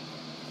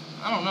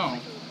 I don't know.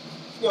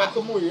 Yo,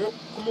 Camus,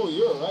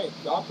 you're right.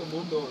 Dr.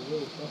 Mundo is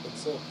really fucking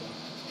sick, man.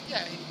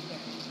 Yeah.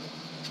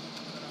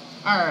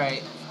 All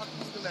right.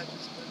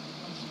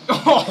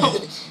 Oh,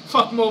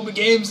 fuck mobile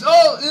games.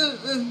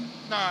 Oh.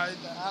 Nah,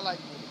 I like.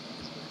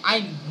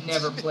 I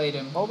never played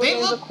him. Mobile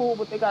games are cool,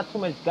 but they got too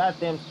much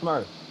goddamn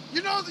smurfs.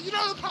 You know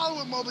the problem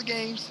with mobile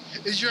games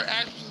is you're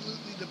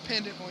absolutely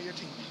dependent on your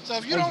team. So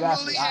if you don't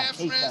really have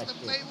friends to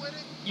play with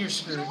it, you're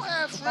screwed. If you don't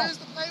have friends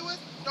to play with,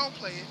 don't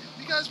play it.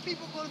 Because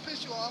people are going to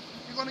piss you off.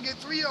 You're going to get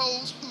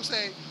 3-0s who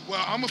say,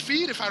 well, I'm a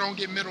feed if I don't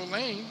get middle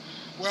lane.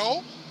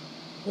 Well,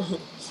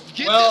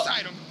 get this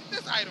item.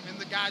 And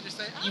the guy just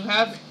say, you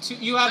have a choice.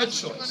 You're going to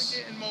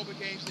get in mobile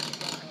games that you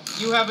don't have.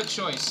 You have a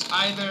choice.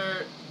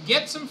 Either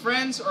get some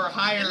friends or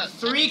hire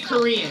 3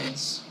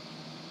 Koreans.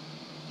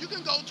 You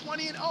can go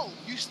 20-0.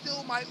 You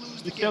still might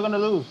lose the game. You're still going to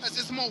lose. Because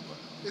it's mobile.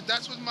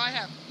 That's what might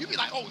happen. You be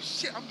like, oh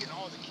shit, I'm getting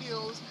all the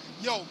kills.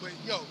 Yo,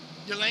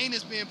 Your lane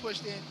is being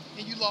pushed in,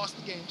 and you lost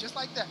the game. Just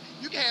like that.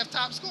 You can have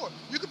top score.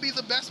 You could be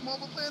the best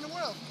mobile player in the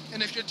world,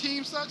 and if your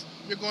team sucks,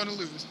 you're going to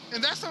lose.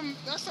 And that's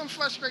some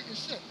frustrating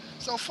shit.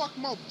 So fuck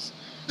mobiles.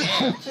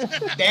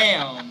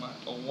 Damn.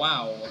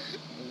 Wow.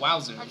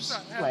 Wowzers. I'm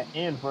sorry. You went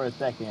in for a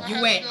second.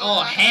 You went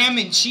ham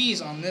and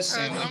cheese on this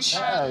sandwich.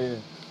 Yeah.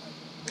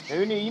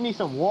 You need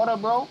some water,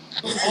 bro?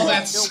 Oh,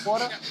 that's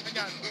water? I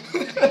got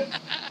it.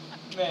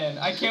 Man,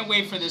 I can't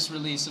wait for this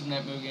release of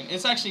M.U.G.E.N.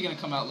 It's actually gonna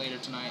come out later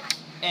tonight,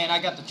 and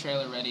I got the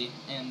trailer ready,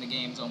 and the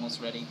game's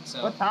almost ready.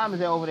 So. What time is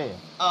it over there?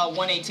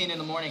 1:18 in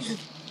the morning.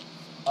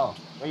 Oh,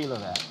 where you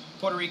live at?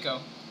 Puerto Rico.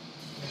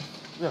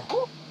 Yeah.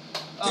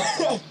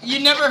 You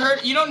never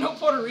heard? You don't know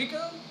Puerto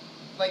Rico?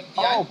 Like.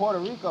 Yeah, Oh, Puerto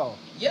Rico.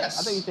 Yes.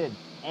 I thought you said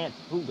Aunt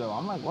Hugo.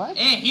 I'm like, what?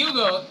 Aunt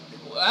Hugo.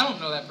 I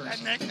don't know that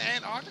person. Next to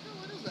Antarctica?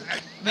 What is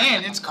that?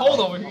 Man, it's cold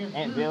over here.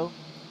 Aunt Bill.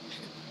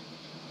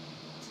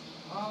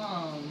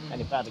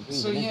 95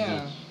 degrees So in this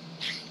yeah.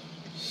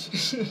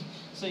 bitch.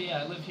 So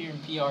yeah, I live here in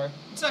PR.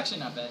 It's actually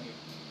not bad here.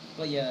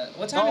 But yeah,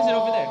 what time is it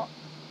over there?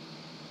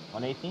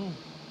 1:18.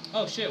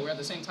 Oh shit, we're at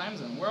the same time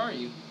zone. Where are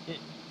you?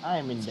 I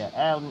am in the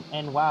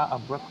LNY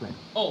of Brooklyn.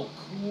 Oh,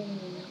 cool.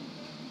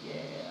 Yeah,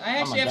 I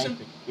actually have some.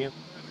 Yep.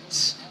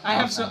 I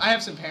have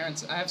some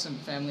parents. I have some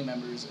family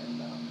members in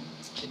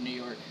New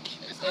York.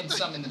 And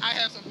some in the. I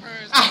have some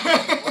parents.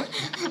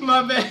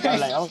 My bad. I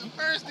was like, oh, Some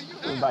parents that you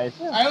you have. by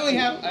yourself. I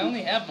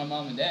only have my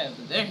mom and dad,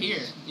 but they're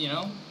here. You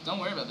know, don't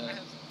worry about I that.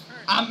 have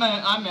some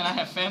parents. I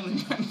have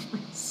family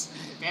members.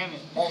 Damn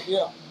it.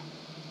 Yeah.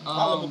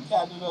 I live in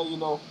Canada, you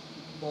know.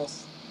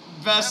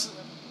 Best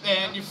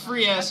and your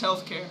free ass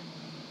healthcare.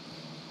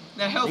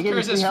 That They healthcare give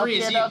is as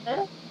free as healthcare you. out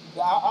there?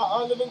 Yeah,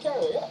 I live in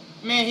Canada, yeah.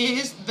 Man,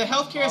 the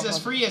healthcare is as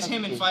free as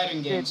him in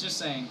fighting Shit. games. Just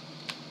saying.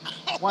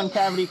 One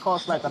cavity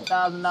costs like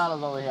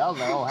 $1,000 over here. I was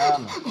like, oh hell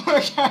no. I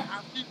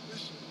peep this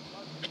shit.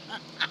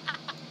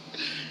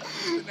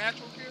 The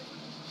natural cure.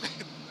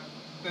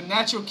 The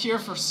natural cure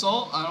for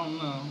salt? I don't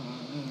know.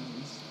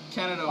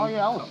 Canada. Oh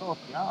yeah, I was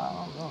salty. I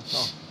don't know.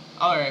 So.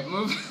 All right,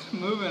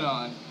 moving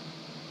on.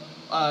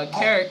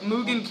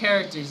 M.U.G.E.N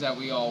characters that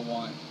we all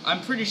want.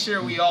 I'm pretty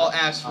sure we all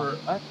asked for.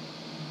 What?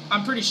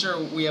 I'm pretty sure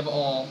we have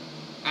all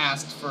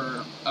asked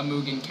for a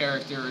M.U.G.E.N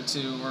character or 2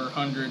 or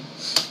 100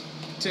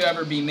 to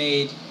ever be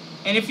made.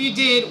 And if you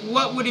did,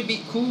 what would it be?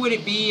 Who would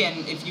it be?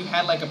 And if you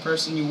had like a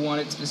person you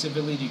wanted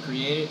specifically to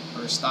create it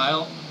or a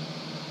style?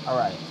 All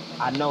right.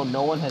 I know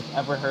no one has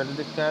ever heard of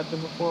this character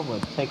before,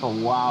 but take a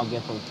wild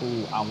guess of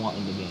who I want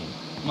in the game.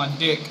 My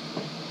dick.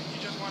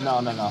 You just want No.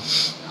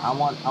 I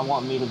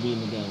want me to be in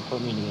the game.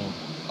 Put me in the game.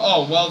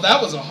 Oh well, that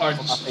was a hard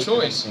Put my face in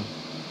choice. everything.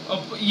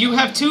 Oh, but you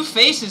have 2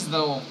 faces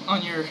though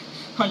on your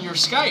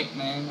Skype,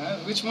 man.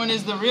 Which one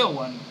is the real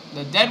one?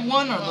 The dead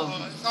one or the?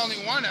 it's only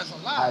one that's All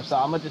alive. right, so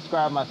I'm gonna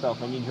describe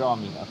myself and you draw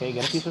me. Okay,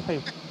 get a piece of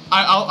paper.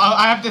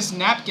 I have this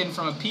napkin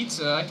from a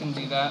pizza. I can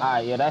do that. All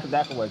right, yeah,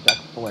 that can work. That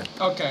can work.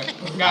 Okay, All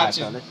right,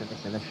 gotcha. so listen.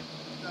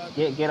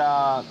 Get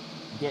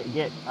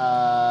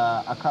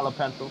a color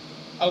pencil.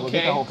 We'll get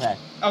Okay. the whole pack.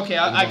 Okay,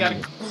 I got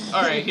it.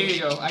 All right, here you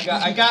go. I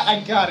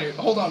got it.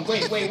 Hold on.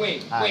 Wait.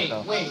 Alright,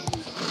 so-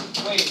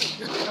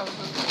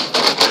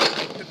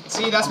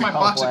 See, that's my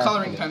box of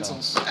coloring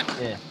pencils.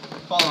 Yeah.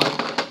 Hold on.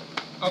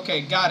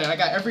 Okay, got it. I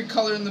got every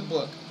color in the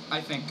book, I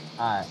think.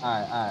 All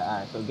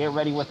right. So get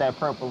ready with that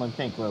purple and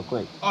pink real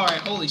quick. All right,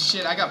 holy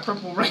shit, I got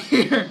purple right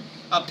here.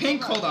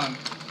 Pink, hold on.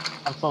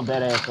 I'm so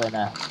dead ass right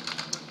now.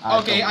 All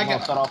right, Okay, so I we're gonna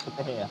got- start off with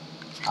the hair.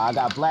 I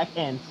got black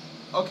ends.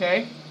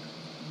 Okay.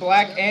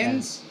 Black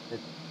ends.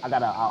 I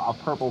got a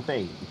purple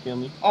fade. You feel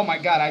me? Oh my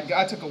god,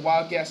 I took a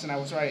wild guess and I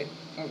was right.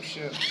 Oh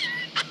shit.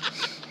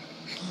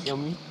 Feel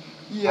me?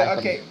 Yeah, Alright,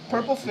 okay. so-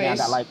 Purple then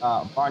face. I got like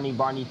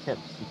Barney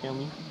tips. You feel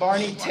me?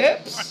 Barney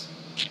tips?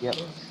 Yep.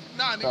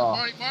 Nah, nigga, So-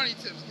 Barney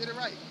tips. Get it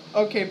right.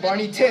 Okay,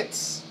 Barney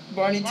tits.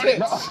 Barney Barney-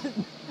 tits.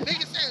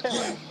 Nigga said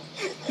it.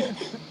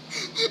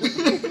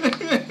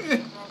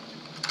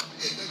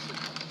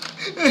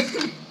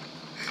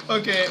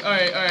 Okay,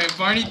 alright.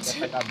 Barney I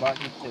tits. got Barney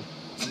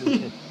tips. Blue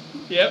tips.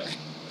 Yep.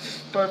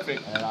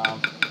 Perfect. And I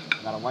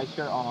got a white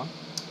shirt on.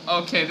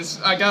 Okay,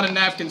 I got a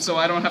napkin so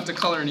I don't have to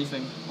color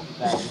anything.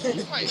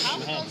 Exactly. Wait, how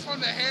we go from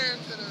the hair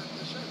to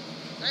the shirt?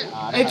 Damn.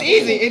 I It's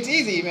got-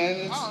 easy,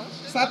 man. Oh,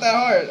 It's not that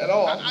hard at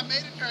all. I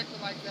made a character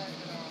like that in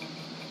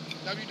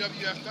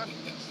WWF Thunder.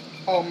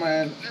 Oh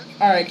man.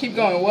 Alright, keep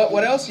going.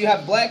 What else? You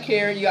have black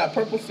hair, you got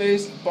purple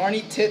face,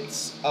 Barney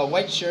tits, a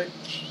white shirt.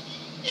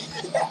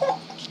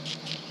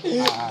 Keep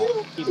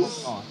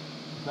it on.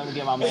 Let me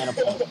get my man a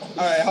point.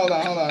 Alright, hold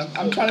on.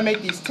 I'm trying to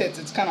make these tits.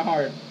 It's kinda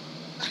hard.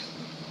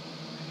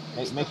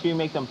 Make sure you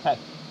make them pecs,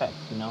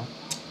 you know?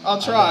 I'll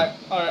try.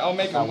 Alright, I'll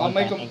make them. I'll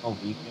make them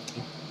Over, you feel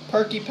me?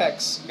 perky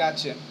pecs.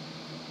 Gotcha.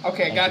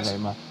 Okay, Thank you gotcha. very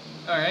much.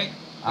 Alright.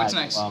 What's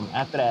next?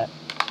 After that,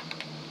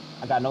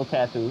 I got no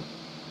tattoos.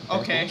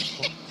 Okay.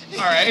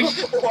 Alright.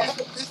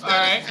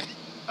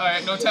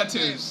 Alright, no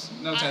tattoos.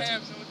 No I tattoos.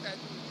 have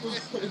no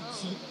tattoos.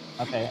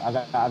 Okay, I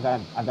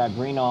got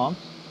green arms.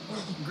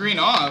 Green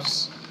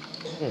offs?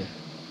 Yeah.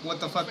 What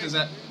the fuck is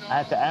that? I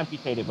had to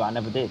amputate it, but I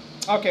never did.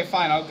 Okay,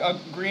 fine. I'll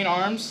green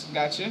arms.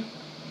 Gotcha.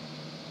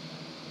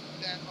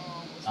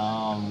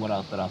 What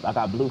else? What else? I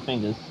got blue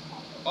fingers.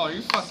 Oh,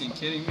 you fucking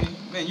kidding me,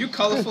 man? You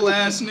colorful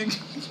ass nigga.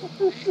 He told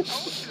you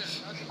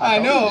that. I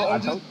know.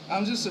 told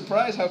I'm just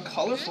surprised how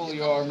colorful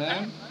you are,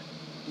 man.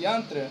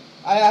 Yantre.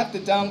 I have to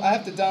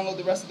download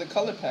the rest of the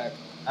color pack.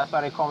 That's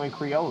why they call me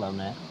Creola,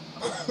 man.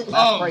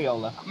 Oh,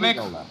 Crayola. man,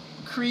 Creola.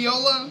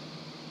 Creola?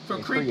 For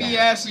Yeah, creepy Creola.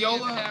 ass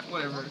Yola?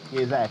 Whatever.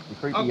 Yeah, exactly.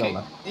 Okay.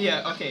 Creepyola.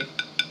 Yeah, okay.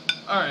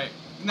 Alright.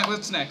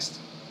 What's next?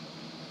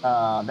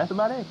 That's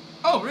about it.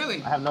 Oh,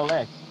 really? I have no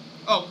legs.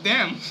 Oh,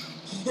 damn.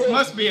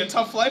 Must be a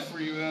tough life for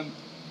you then.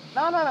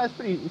 No, it's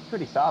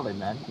pretty solid,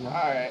 man. You know?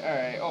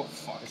 Alright. Oh,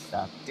 fuck.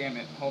 Stop. Damn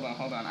it. Hold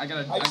on. I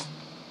gotta...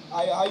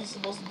 How you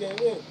supposed to get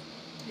in?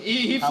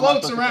 He How am I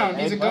floats supposed to around.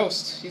 get He's a laid,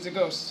 what?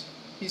 ghost.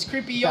 He's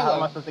creepy So how am I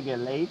Yola. supposed to get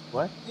laid?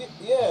 What? Yeah.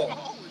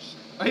 Oh,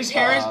 shit. His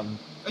hair is... Um,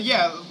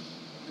 Yeah.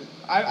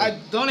 I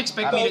don't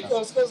expect me to...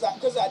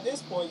 Because at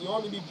this point, you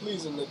only be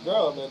pleasing the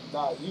girl and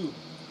not you.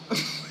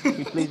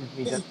 He pleases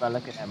me just by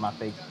looking at my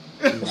face.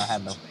 Even though I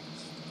have no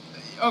face.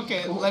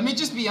 Okay, let me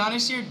just be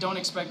honest here. Don't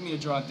expect me to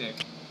draw a dick.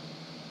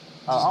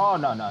 Oh,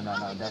 no,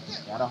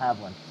 definitely. I don't have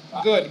one.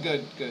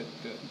 Good.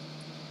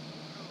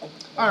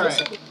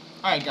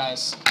 Alright,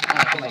 guys.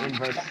 I'm an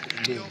invert.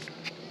 Dude.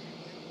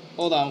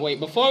 Hold on, wait.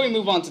 Before we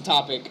move on to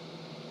topic,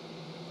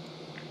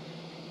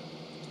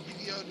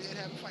 Yu-Gi-Oh did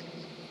have a fight.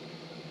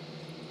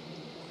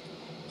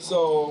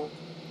 So,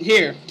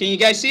 here, can you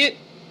guys see it?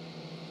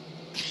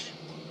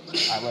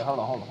 Alright, wait, hold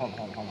on.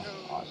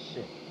 Oh,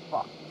 shit.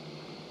 Fuck.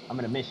 I'm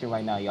in a mission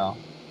right now, y'all.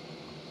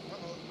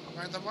 Uh-oh.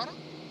 Grand Theft Auto?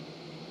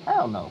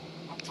 Hell no.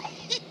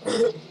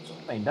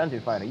 Ain't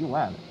Dungeon Fighter, you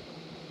wild.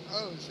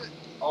 Oh, shit.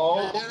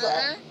 oh, Yeah,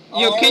 crap.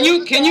 Yo, Oh,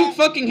 can you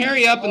fucking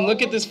hurry up and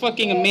look at this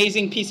fucking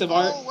amazing piece of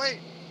art? Oh, wait.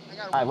 I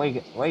got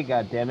Alright, wait,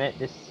 goddammit.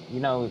 This,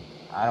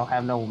 I don't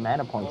have no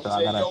mana points, so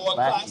I gotta Yo, what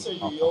slash class are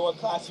you. you? Yo, what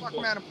class you fuck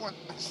pick? man a point.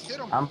 Hit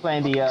him. I'm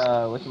playing the,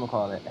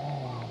 whatchamacallit?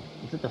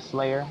 Is it the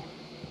Slayer?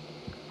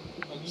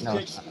 Like you No,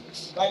 pick,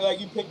 like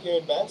you pick your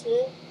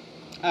advancement?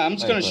 I'm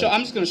just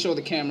gonna show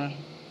the camera.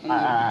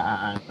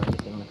 I'm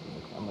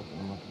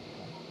looking.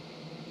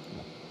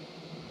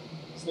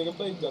 This nigga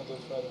played Dungeon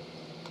Fighter.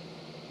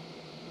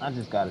 I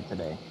just got it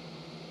today.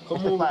 Come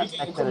It's the on, class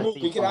next to the we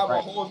seat can on have the a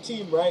right. whole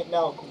team right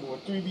now. Come on,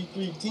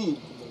 3v3 team.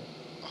 Come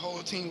on. A whole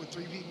team with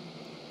 3 people.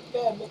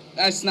 Yeah, man.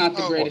 That's not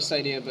the Oh. greatest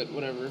idea, but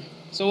whatever.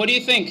 So what do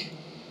you think?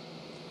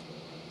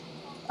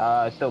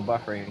 It's still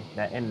buffering.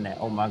 That internet.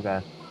 Oh my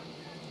god.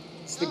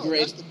 It's the No, great.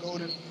 That's the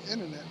golden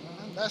internet,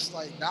 man. That's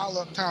like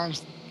dial-up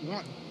times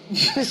 1.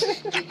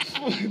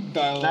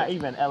 Dial Not up.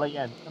 even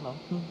LAN. Hello.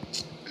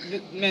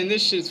 Man,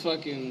 this shit's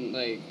fucking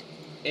like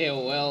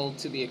AOL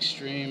to the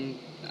extreme.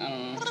 I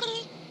don't know.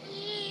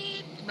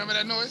 Remember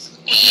that noise?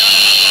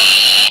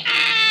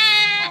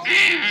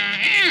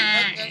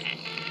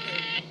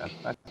 The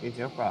fuck is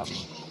your problem?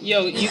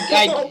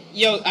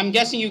 Yo, I'm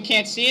guessing you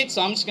can't see it,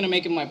 so I'm just gonna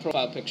make it my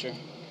profile picture.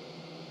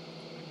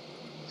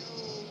 Yo,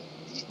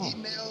 he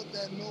emailed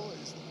that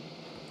noise.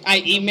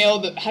 I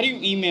emailed the. How do you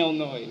email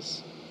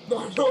noise?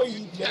 No,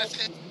 you Yes,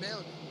 never. he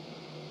emailed it.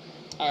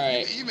 All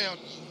right. He emailed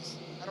noise.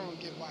 I don't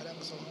get why that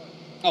was so hard.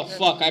 Oh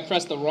fuck! I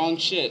pressed the wrong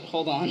shit.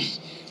 Hold on.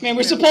 Man,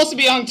 we're supposed to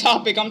be on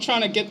topic. I'm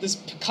trying to get this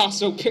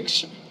Picasso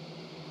picture.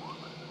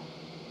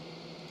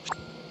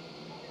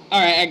 All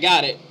right, I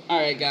got it. All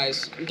right,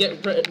 guys,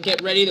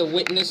 get ready to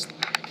witness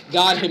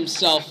God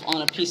Himself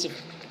on a piece of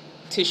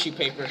tissue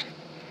paper.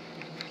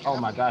 Oh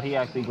my god, he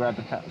actually grabbed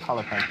the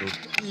color pencil.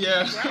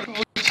 Yeah.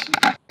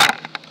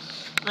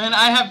 Man,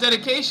 I have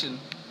dedication.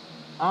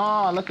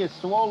 Oh, look, it's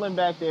swollen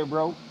back there,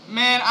 bro.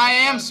 Man, I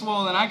am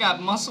swollen. I got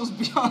muscles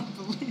beyond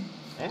belief.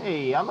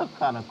 Hey, I look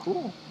kind of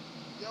cool.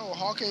 Yo,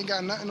 Hawk ain't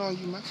got nothing on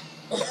you, man.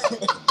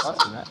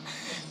 Fuck, man.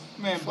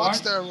 Man, Fuck Barn.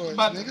 steroids,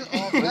 but- nigga.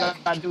 All All black.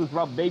 I do is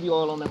rub baby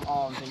oil on them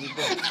arms and you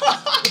good.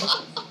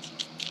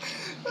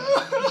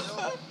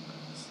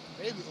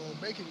 Baby oil,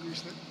 bacon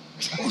grease,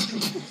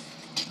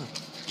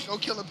 nigga. Go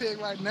kill a pig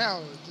right now.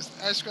 Just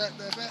extract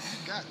that fat.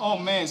 Got it. Oh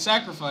man,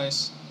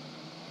 sacrifice.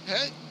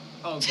 Hey,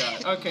 Oh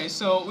god. Okay,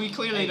 so we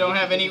clearly don't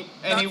have any.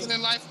 nothing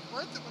in life is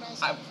worth it when I was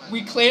sacrificing.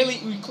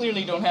 We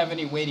clearly don't have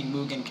any waiting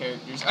M.U.G.E.N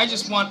characters. I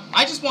just want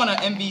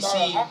an MVC.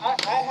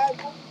 I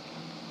had one.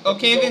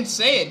 Okay, then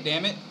say it,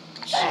 damn it.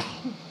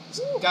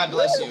 God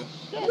bless you.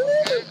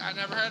 I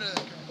never heard of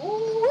that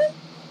character.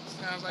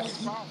 Sounds like he's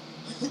powerful.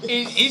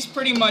 He's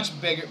pretty much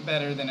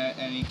better than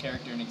any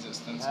character in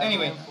existence.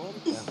 Anyway,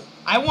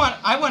 I want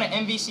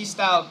an MVC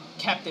style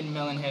Captain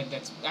Melonhead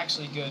that's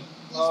actually good.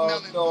 Who's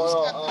Melon? Who's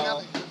Captain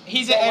Melon?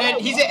 He's an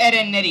Ed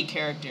and Nettie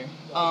character.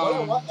 What I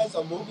want as a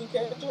M.U.G.E.N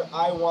character,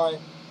 I want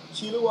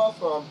Killua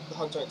from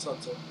Hunter x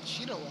Hunter.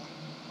 Shidowa.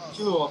 Oh.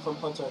 Killua from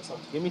Hunter x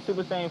Hunter. Give me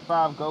Super Saiyan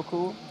 5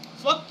 Goku.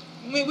 Fuck.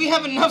 We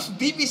have enough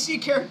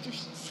BBC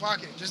characters.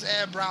 Fuck it. Just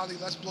add Brownie.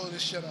 Let's blow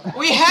this shit up.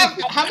 We have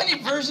how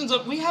many versions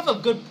of? We have an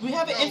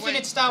infinite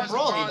wait, style there's a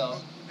Brawly Braun though.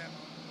 Goku now.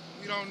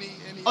 We don't need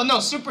any. Oh no,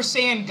 Super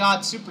Saiyan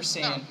God Super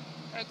Saiyan.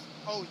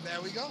 Oh,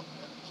 there we go.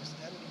 Just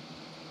edit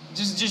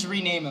it. Just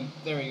rename him.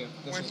 There we go.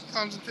 That's When it. he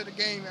comes into the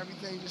game,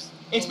 everything just.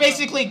 It's goes up.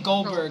 basically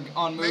Goldberg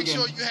on Make Mugen.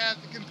 sure you have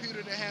the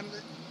computer to handle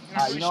it.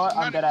 And I'm You pretty know what? sure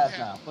I'm none dead of ass you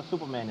now. have. Put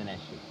Superman in that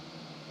shit.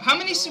 How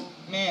many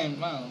Man,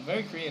 wow,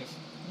 very creative.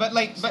 But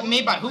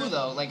made by who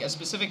though? Like a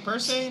specific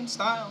person,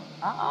 style?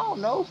 I don't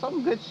know.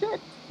 Some good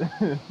shit.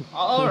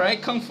 All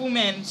right, Kung Fu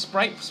Man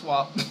sprite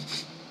swap.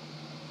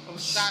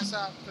 Shout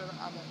outs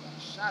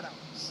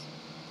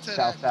to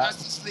Shouts that out.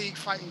 Justice League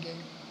fighting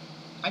game.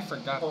 I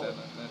forgot that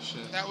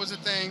shit. That was a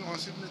thing on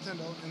Super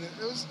Nintendo, and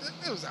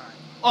it was alright.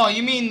 Oh,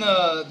 you mean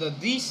the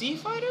DC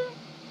fighter?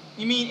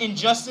 You mean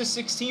Injustice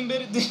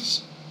 16-bit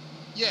edition?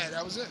 Yeah,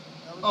 that was it.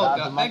 Oh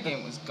god, that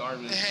game was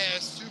garbage. It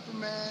had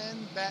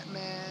Superman,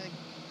 Batman,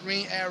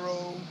 Green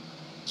Arrow,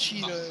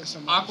 Cheetah, and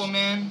something.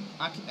 Aquaman.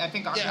 I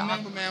think Aquaman. Yeah,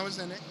 Aquaman was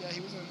in it. Yeah,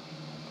 he was in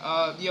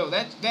it. Yo,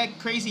 that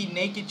crazy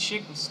naked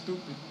chick was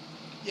stupid.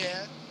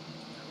 Yeah.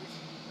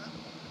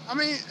 I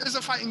mean, it's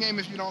a fighting game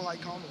if you don't like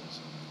combos.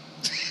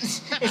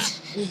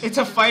 it's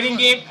a fighting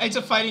game. It's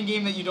a fighting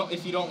game that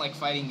if you don't like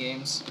fighting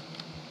games.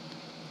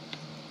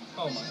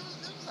 Oh my. It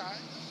was alright.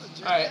 It was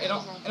legit. All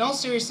right. In all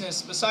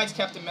seriousness, besides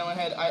Captain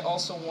Melonhead, I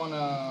also want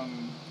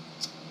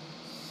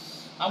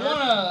I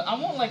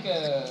want like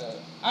a.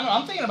 I don't know.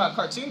 I'm thinking about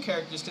cartoon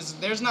characters because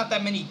there's not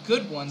that many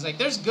good ones. Like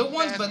there's good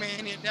ones, but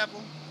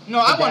Devil. no,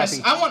 I want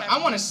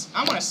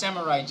a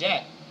Samurai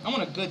Jack. I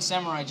want a good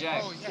Samurai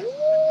Jack. Oh yeah.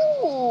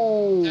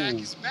 Ooh.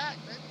 Jack is back,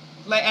 baby.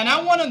 Like, and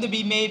I want him to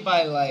be made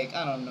by like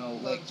I don't know,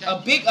 like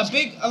a big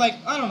like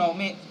I don't know,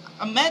 man.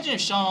 Imagine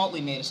if Sean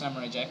Altley made a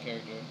Samurai Jack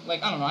character.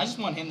 Like I don't know. I just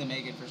want him to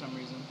make it for some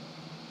reason.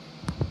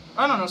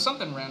 I don't know,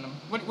 something random.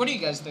 What do you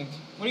guys think?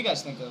 What do you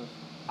guys think of?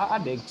 I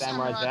dig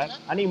Samurai Jack.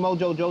 I need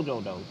Mojo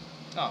Jojo though.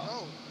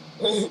 Oh.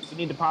 You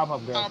need the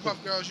Powerpuff Girls.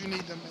 Powerpuff Girls, you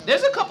need them. Man.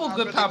 There's a couple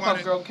good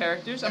Powerpuff Girl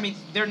characters. I mean,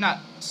 they're not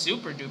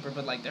super duper,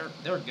 but like they're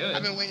good.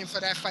 I've been waiting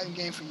for that fighting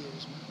game for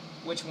years, man.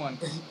 Which one?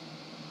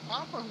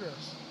 Powerpuff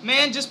Girls.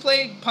 Man, just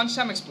play Punch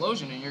Time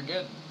Explosion and you're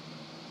good.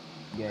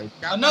 Yeah.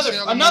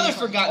 Another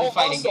forgotten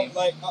fighting game.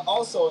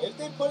 Also, if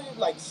they put it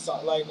like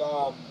solid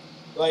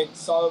like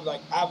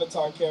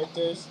Avatar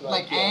characters,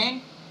 like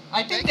Aang,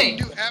 I think they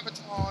can do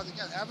Avatar.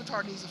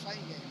 Avatar needs a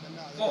fighting game,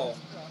 but no.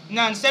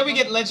 No, instead we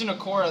get Legend of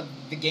Korra,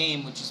 the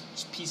game, which is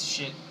just a piece of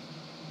shit.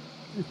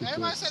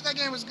 Everybody said that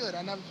game was good.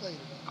 I never played it.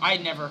 I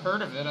never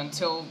heard of it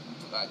until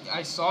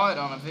I saw it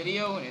on a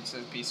video, and it's a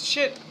piece of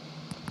shit.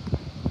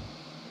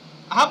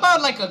 How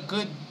about like a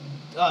good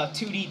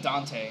 2D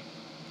Dante?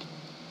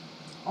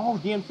 Oh,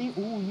 DMC.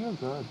 Ooh, you're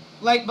good.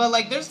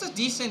 But there's the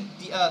decent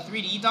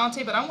 3D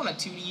Dante, but I want a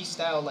 2D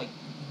style like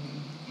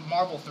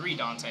Marvel 3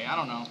 Dante. I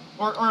don't know,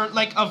 or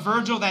like a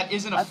Virgil that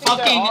isn't a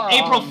fucking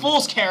April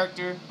Fool's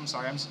character. I'm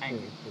sorry, I'm just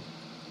angry.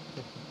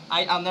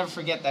 I'll never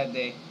forget that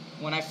day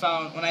when I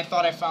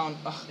thought I found.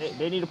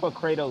 They need to put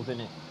Kratos in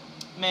it.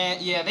 Man,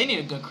 yeah, they need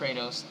a good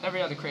Kratos.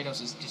 Every other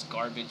Kratos is just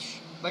garbage.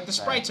 Like the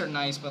sprites are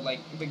nice, but like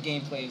the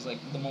gameplay is like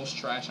the most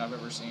trash I've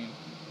ever seen.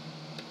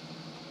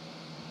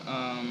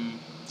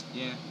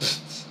 Yeah,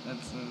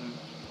 that's.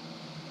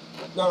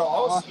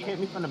 No, he hit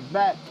me from the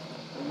back.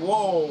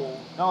 Whoa.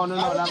 No,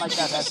 not like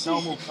that. That's no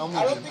move. No move.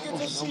 I don't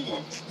think it's a cheat.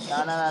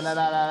 No.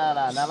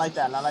 Not like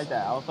that.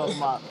 I was talking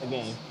about the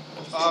game.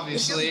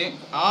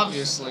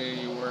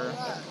 Obviously you were.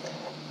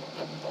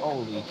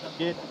 Holy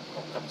shit.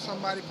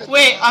 Somebody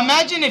Wait,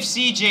 imagine if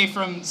CJ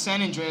from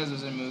San Andreas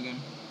was in Mugen.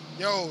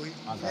 Yo, he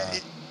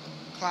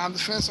climbed the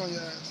fence on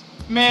your ass.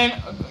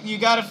 Man, you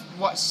gotta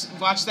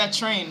watch that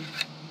train.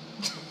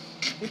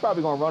 He's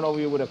probably gonna run over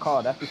you with a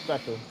car. That's the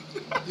special.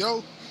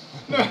 Yo.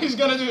 No, he's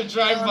gonna do a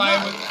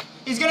drive-by.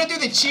 He's gonna do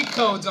the cheat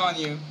codes on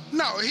you.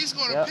 No, he's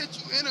gonna put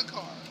you in a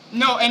car.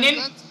 No, and then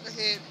gun to the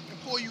head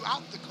and pull you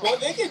out the car. Well,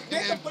 they can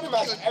put him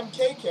as an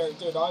MK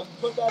character, dog.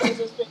 Put that as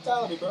his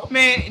fatality, bro.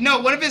 Man, no,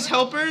 one of his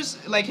helpers,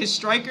 like his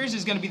strikers,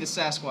 is gonna be the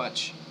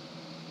Sasquatch.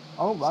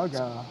 Oh my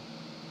god.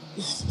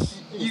 He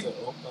said,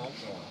 oh my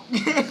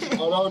god.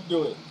 Oh, don't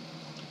do it.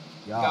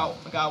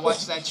 Gotta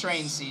watch that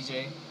train,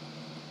 CJ.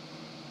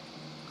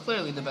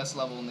 Clearly the best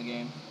level in the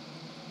game.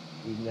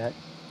 Next.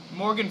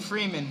 Morgan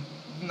Freeman.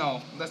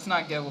 No, let's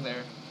not go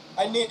there.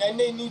 And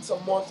they need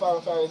some more Final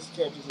Fantasy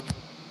characters.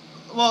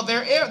 Well,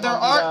 there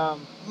are.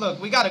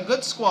 Look, we got a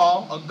good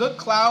Squall, a good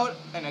Cloud,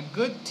 and a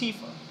good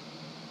Tifa.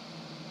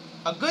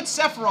 A good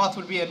Sephiroth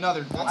would be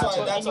another. That's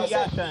why I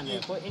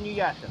said. Put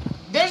Inuyasha.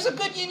 There's a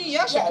good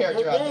Inuyasha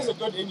character out there. There is a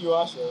good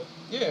Inuyasha.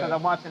 Yeah. Because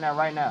I'm watching that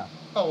right now.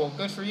 Oh, well,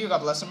 good for you. God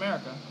bless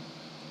America.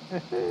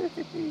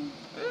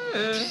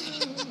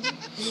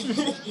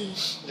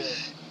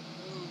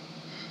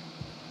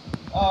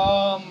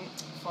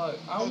 Fuck.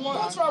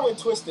 What's wrong with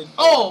Twisted?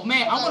 Oh,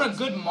 man, I want a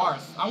good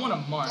Marth. I want a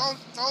Marth.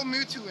 Throw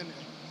Mewtwo in there.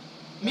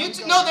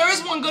 Mewtwo? No, there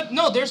is one good.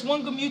 No, there's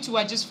one good Mewtwo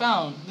I just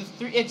found.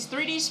 It's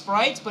 3D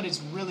sprites, but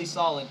it's really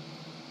solid.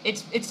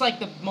 It's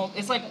like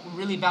it's like a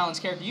really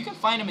balanced character. You can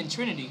find him in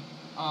Trinity.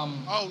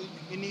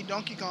 We need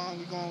Donkey Kong.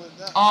 We're going with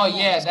that. Oh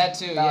yeah, that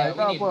too. Yeah,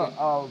 we need put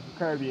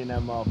Kirby in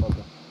that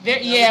motherfucker.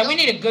 We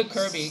need a good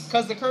Kirby,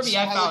 cause the Kirby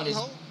I found is.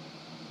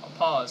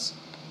 Pause.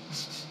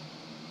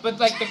 But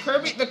like the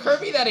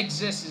Kirby that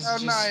exists is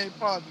just. No, I ain't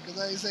pause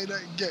because I ain't say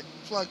nothing. Get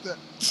fucked up.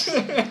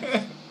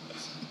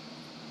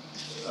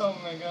 Oh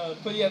my god.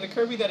 But yeah, the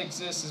Kirby that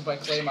exists is by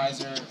Clay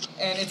Miser,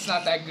 and it's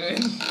not that good.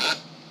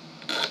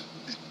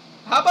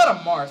 How about a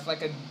Marth?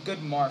 Like a good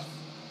Marth?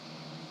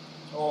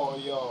 Oh,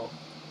 yo.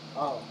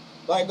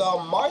 Like,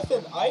 Marth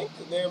and Ike,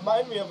 they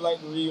remind me of, like,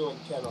 Ryu and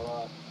Ken a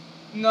lot.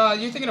 No,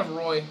 you're thinking of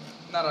Roy,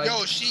 not Ike.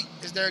 Yo, Sheik.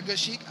 Is there a good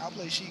Sheik? I'll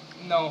play Sheik.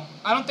 No,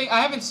 I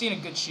haven't seen a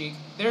good Sheik.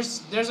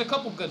 There's a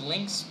couple good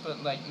Links,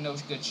 but, like, no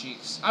good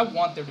Sheiks. I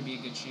want there to be a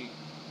good Sheik.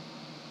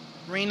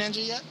 Green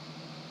Ninja yet?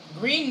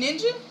 Green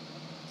Ninja?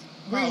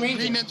 Green Ranger.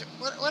 Green Ninja.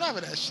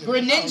 Whatever that shit.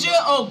 Greninja?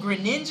 Oh,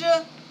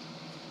 Greninja?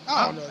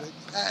 I don't know.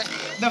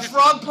 The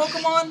frog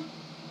Pokemon?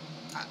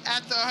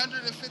 After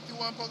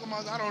 151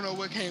 Pokemon, I don't know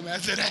what came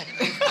after that.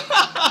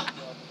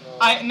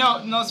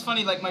 No, it's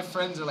funny. Like my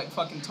friends are like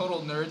fucking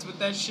total nerds with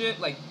that shit.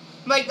 Like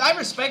I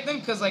respect them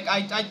because like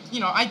I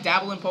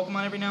dabble in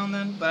Pokemon every now and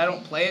then, but I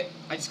don't play it.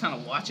 I just kind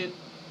of watch it,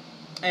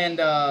 and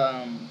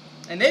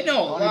they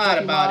know a lot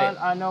about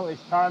it. I know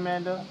it's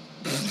Charmander.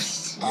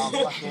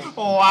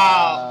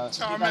 Wow.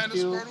 Charmander,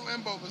 Squirtle,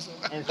 and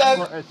Bulbasaur. And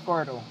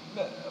Squirtle.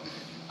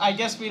 I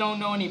guess we don't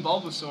know any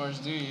Bulbasaurs,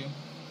 do you?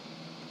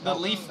 The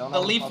leaf one.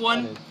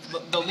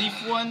 The leaf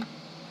one.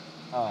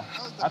 Oh,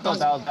 I thought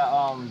that was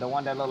the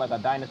one that looked like a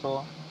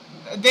dinosaur.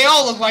 They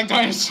all look like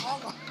dinosaurs.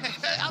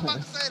 I'm about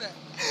to say that.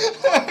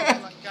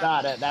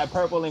 Nah, that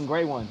purple and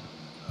gray one.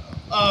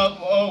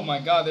 Oh my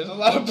God, there's a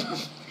lot of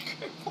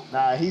purple.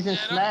 Nah, he's in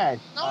Smash.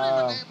 Don't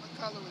even name the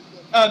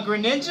color.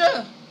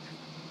 Greninja.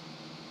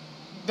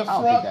 The I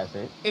don't frog. think that's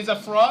it. Is a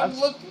frog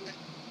looking?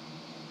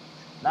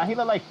 Nah, he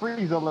look like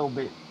Freeze a little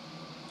bit.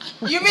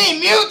 You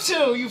mean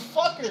Mewtwo, you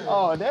fucker!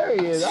 Oh, there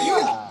he is.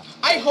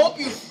 I hope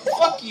you.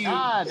 Fuck you.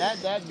 Ah,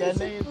 that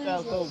name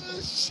sounds so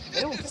good.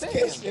 It don't fit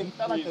him. He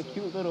sound like a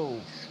cute little.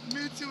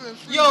 Mewtwo and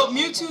Freeze. Yo,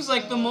 Mewtwo's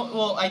like the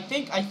well, I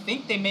think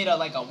they made a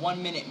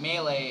 1 minute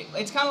melee.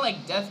 It's kind of like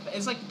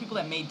It's like the people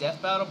that made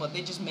Death Battle, but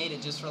they just made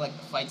it just for like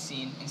the fight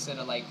scene instead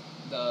of like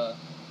the,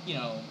 you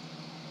know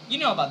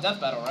about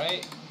Death Battle,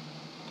 right?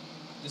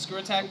 The screw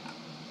attack.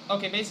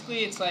 Okay,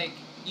 basically it's like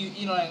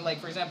you know like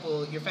for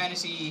example your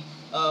fantasy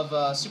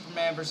of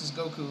Superman versus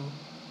Goku.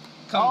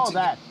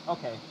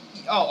 Okay.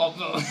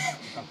 Oh.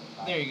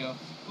 There you go.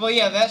 Well,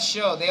 yeah, that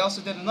show. They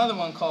also did another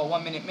one called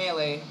 1 Minute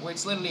Melee, where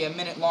it's literally a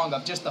minute long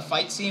of just the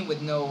fight scene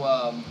with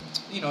no,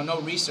 no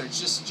research.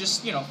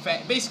 Just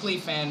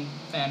basically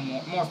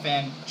more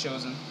fan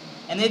chosen.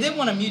 And they did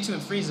one of Mewtwo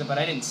and Frieza, but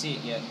I didn't see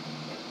it yet,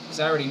 because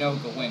I already know who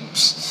could win.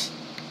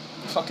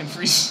 Fucking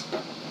Frieza.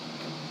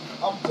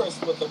 I'm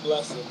cursed with a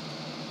blessing.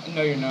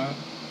 No, you're not.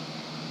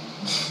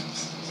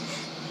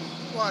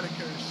 What a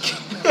curse.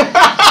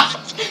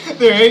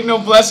 There ain't no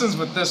blessings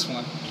with this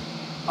one.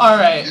 All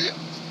right,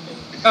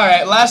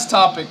 last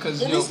topic, because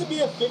there needs to be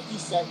a 50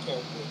 Cent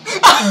character.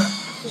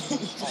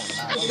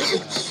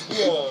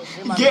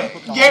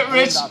 Get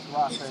rich.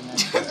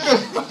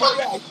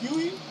 Yeah,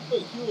 Huey?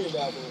 Wait, Huey in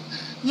that one.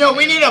 Yo,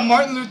 we need a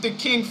Martin Luther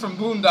King from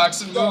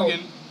Boondocks and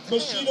M.U.G.E.N.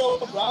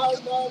 Bushido Brown,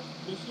 man.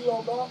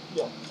 Bushido Brown?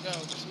 Yo.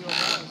 Bushido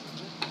Brown.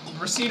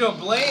 Bushido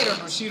Blade or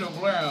Bushido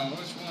Brown?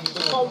 Which one? The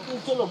Kung Fu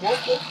Killer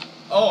Monster?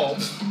 Oh.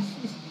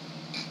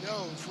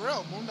 Yo, for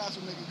real, Boondocks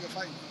will make a good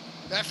fight.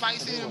 That fight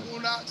scene in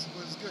Boondocks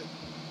was good.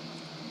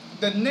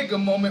 The nigga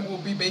moment will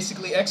be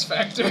basically X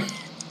Factor.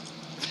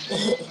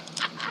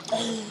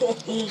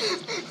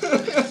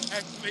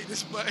 Activate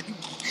this button.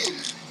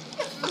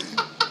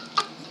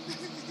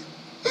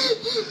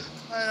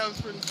 Alright, that was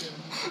pretty good.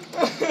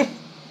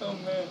 Oh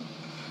man.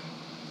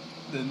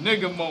 The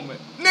nigga moment.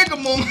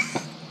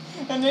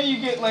 And then you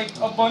get like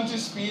a bunch of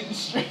speed and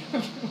strength.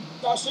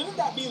 Now, shouldn't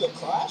that be the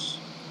Clash?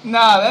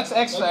 Nah, that's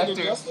X Like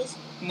Factor. Justice?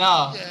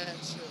 Nah. Yeah,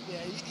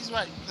 he's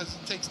right, because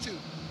it takes two.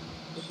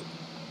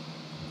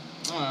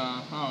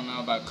 I don't know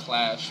about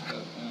Clash,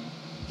 but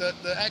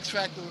The X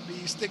Factor would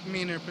be Stick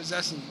Meaner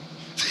possessing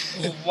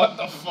you. What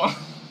the fuck?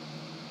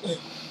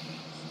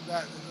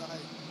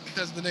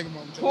 Because the nigga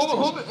moment.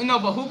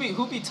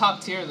 Who be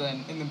top tier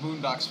then in the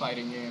Boondocks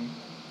fighting game?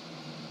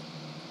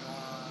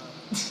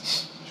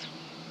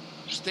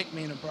 Stick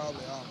Meaner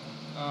probably. I don't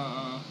know.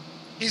 Uh-uh.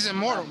 He's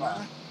immortal,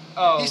 man.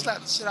 Oh. He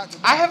slapped the shit out the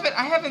I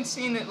haven't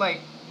seen it.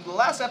 Like the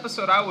last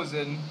episode I was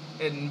in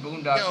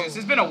Boondocks.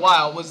 It's been a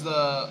while. Was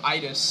the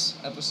Itis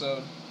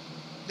episode?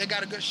 They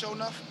got a good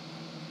Sho'nuff.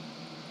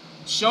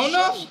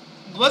 Sho'nuff?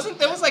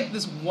 There was like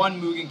this one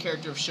M.U.G.E.N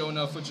character of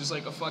Sho'nuff, which is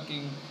like a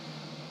fucking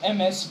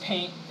MS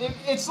Paint.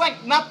 It's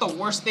like not the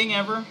worst thing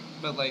ever,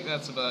 but like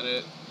that's about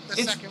it.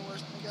 Second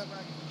worst thing ever.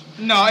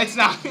 No, it's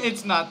not.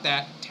 It's not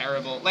that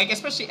terrible. Like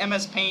especially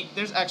MS Paint.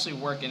 There's actually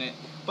work in it,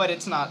 but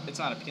it's not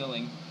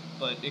appealing.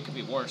 But it could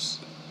be worse.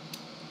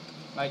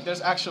 Like there's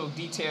actual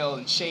detail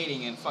and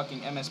shading in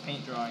fucking MS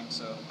Paint drawing,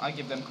 so I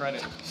give them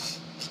credit.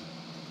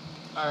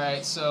 All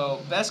right, so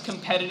best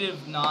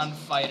competitive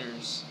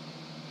non-fighters.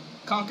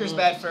 Conker's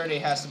Bad Fur Day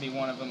has to be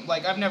one of them.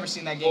 Like I've never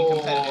seen that game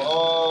competitive.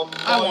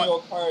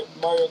 Mario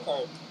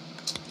Kart.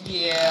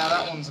 Yeah,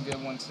 that one's a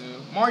good one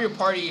too. Mario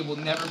Party will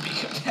never be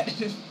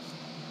competitive.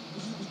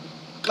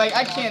 Like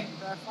I can't.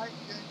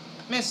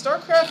 Man,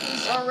 StarCraft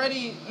is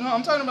already. No,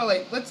 I'm talking about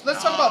like let's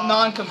talk about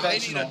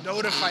non-conventional. They need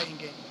a Dota fighting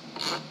game.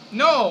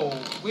 No,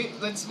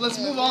 let's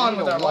move on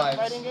with our lives.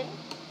 Fighting game?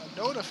 A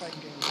Dota fighting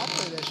game. I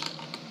play that shit.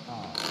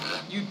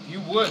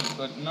 You would,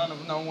 but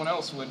no one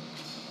else would.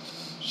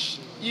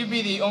 Shit. You'd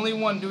be the only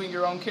one doing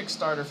your own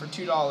Kickstarter for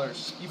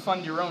 $2. You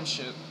fund your own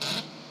shit.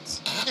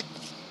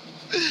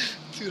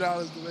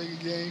 $2 to make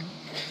a game.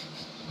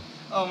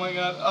 Oh my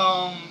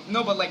god.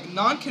 No, but like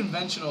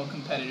non-conventional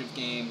competitive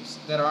games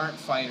that aren't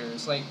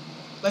fighters, like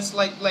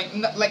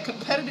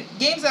competitive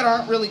games that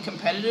aren't really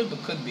competitive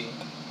but could be,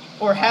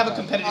 or have a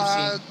competitive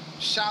scene.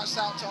 Shouts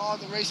out to all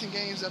the racing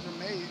games ever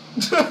made.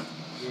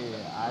 Yeah,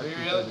 I Really?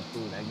 prefer the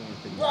two. That game's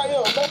pretty Right,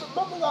 good. yo,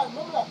 remember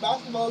that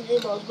basketball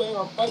game I was playing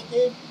on Fight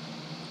Game?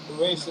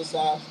 Racist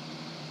ass.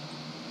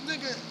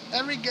 Nigga,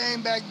 every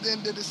game back then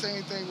did the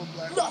same thing with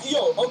black. No,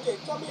 yo, okay,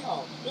 tell me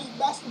how. This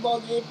basketball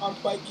game on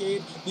Fight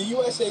Game, the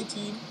USA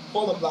team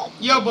full of black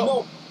people. Yo, but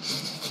No.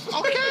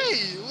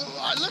 Okay,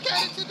 well, look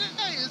at it today.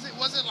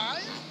 Was it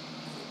lying?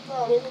 No,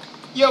 nigga.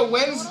 yo,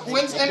 when's They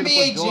should've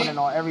NBA put Jordan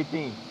on every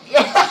team.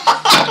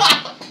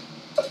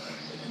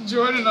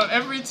 Jordan on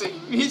every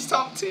team? He's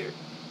top tier.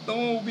 No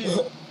one will be.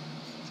 Jordan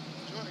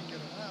get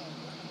around.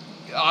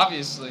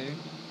 Obviously.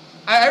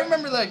 I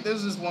remember like there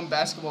was this one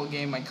basketball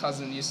game my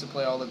cousin used to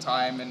play all the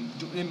time, and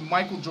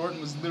Michael Jordan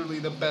was literally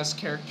the best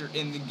character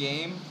in the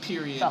game.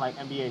 Period. Sound like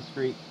NBA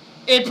Street.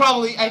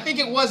 I think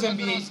it was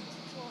NBA.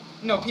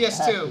 No,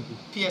 PS2.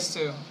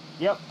 PS2.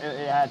 Yep,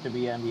 it had to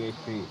be NBA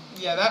Street.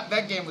 Yeah,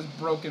 that game was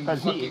broken.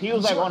 Because he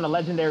was like on the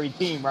legendary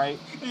team, right?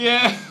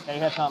 Yeah. They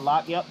had to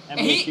unlock. Yep. And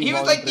NBA Street he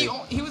was Volume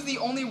like 3. he was the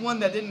only one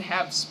that didn't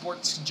have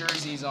sports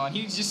jerseys on.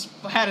 He just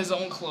had his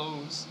own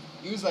clothes.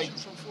 He was like. Shoot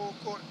from full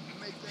court and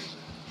make that shit.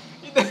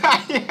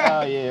 Yeah.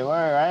 Oh yeah,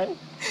 word, right?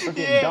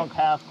 Freaking dunk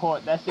half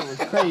court. That shit was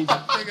crazy.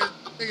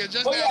 nigga,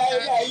 just Oh,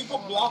 that. yeah, you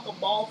can block a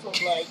ball from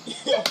like,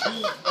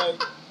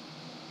 like,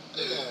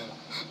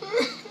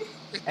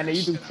 And then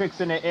you do tricks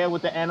in the air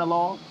with the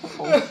analog.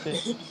 Oh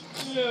shit.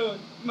 Yeah,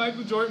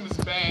 Michael Jordan was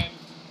banned.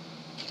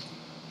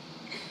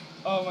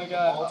 Oh my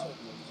god.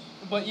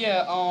 But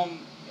yeah,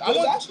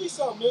 There's actually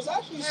some. Hey,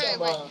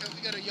 wait, can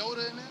we get a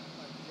Yoda in there?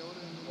 Like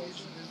Yoda in the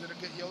Legion? Is it a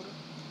good Yoda?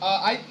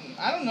 I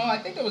don't know. I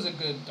think there was a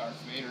good Darth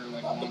Vader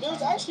like. But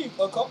there's actually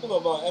a couple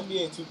of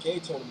NBA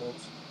 2K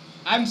tournaments.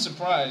 I'm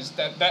surprised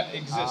that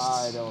exists.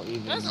 I don't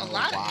even There's know a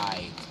lot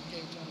why.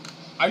 of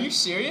Are you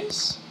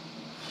serious?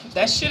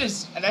 That shit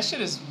is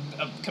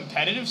a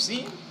competitive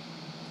scene.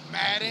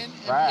 Madden,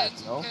 Right,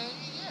 NBA 2K, no?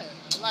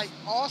 yeah. Like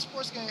all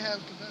sports games have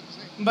competitive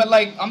scene. But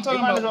like I'm You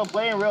talking might as well about.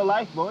 play in real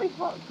life, boy.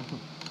 Fuck.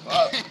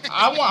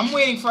 I'm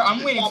waiting for. If I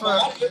was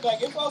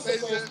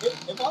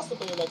to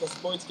play like a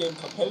sports game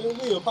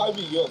competitively, it would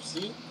probably be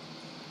UFC.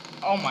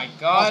 Oh my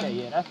god. Okay,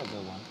 yeah, that's a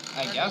good one.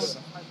 I guess.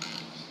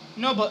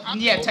 No, but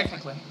yeah,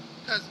 technically.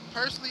 Because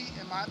personally,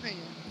 in my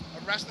opinion,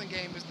 a wrestling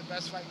game is the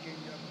best fight game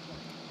you ever play.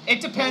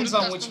 It depends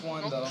on which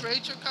one though.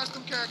 Create your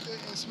custom character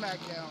in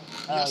SmackDown.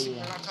 Oh You'll see yeah.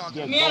 what I'm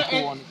talking Yeah, about.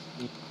 Man, Goku on. If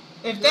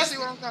You'll that's see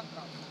what I'm talking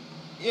about.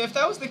 if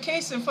that was the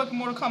case, then fucking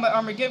Mortal Kombat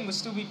Armageddon would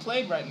still be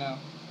played right now.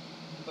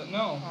 But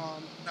no.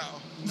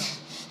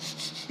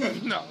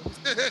 No.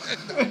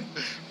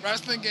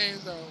 Wrestling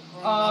games though.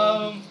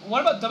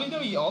 What about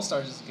WWE All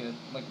Stars is good,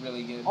 like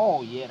really good.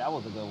 Oh yeah, that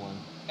was a good one.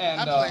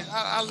 And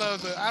I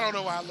love the. I don't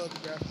know why I love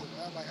the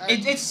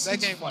graphics. it's that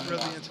game fun.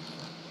 really into.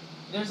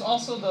 There's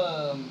also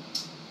the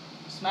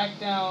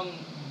SmackDown.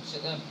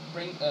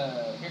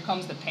 Here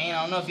Comes the Pain.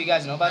 I don't know if you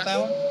guys know about that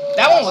one.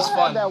 That one was I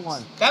fun. had that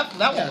one.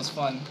 That one was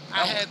fun.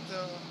 I had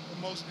the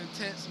most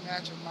intense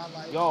match of my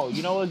life. Yo,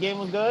 you know what game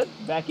was good?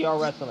 Backyard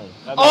Wrestling.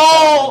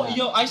 Oh,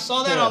 yo, I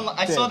saw that on.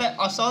 I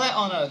Yeah. saw that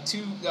on a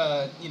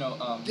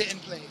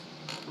Didn't play.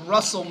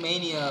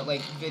 WrestleMania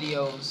like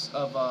videos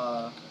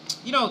of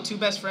Two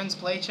Best Friends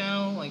Play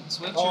channel like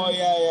Switch. Oh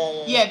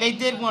yeah. Yeah, they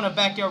did one of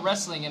Backyard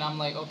Wrestling, and I'm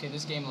like, okay,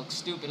 this game looks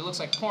stupid. It looks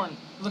like porn.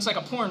 It looks like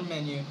a porn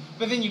menu.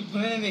 But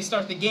then they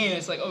start the game, and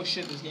it's like, oh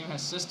shit, this game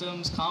has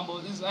systems,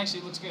 combos. This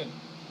actually looks good.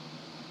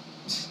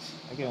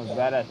 That game was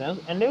badass.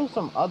 And there was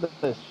some other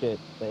shit.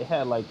 They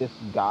had like this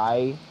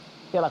guy.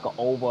 He had like an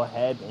oval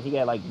head, and he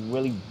had like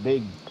really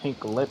big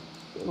pink lips.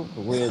 It was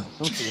weird.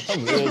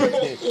 Some weird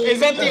shit. Is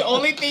that the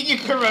only thing you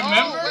can remember?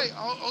 Oh wait,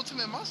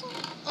 Ultimate Muscle.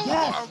 Oh,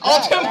 Yes,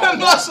 Ultimate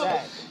Muscle.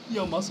 that.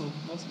 Yo, muscle,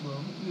 bro.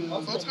 Yeah.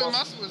 Ultimate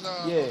Muscle was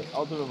Yeah,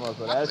 Ultimate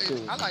Muscle. That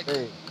shit. I like was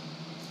it.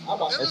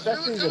 great.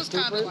 Especially It the was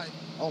kind of super. like.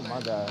 Oh my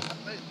god.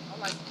 I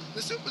like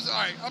the supers. All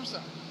right, I'm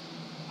sorry.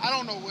 I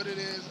don't know what it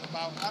is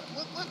about.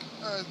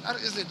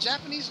 Is it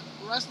Japanese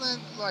wrestling,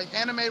 like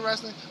anime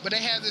wrestling? But they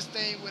have this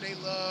thing where they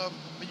love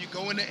when you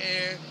go in the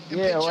air and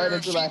Yeah, picture right, a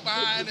it's like- Shiba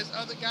and this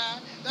other guy.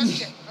 That's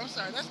gay. I'm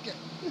sorry, that's gay.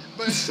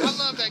 But I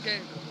love that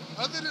game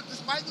though.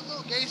 Despite the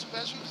little gay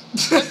specials,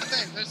 that's the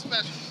thing. They're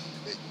special.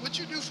 What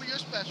you do for your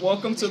special?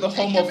 Welcome to the you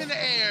take homo. him in the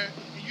air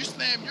and you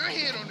slam your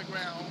head on the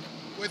ground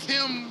with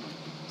him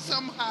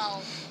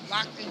somehow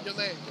locked in your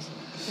legs.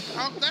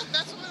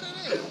 That's what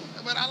it is.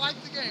 But I like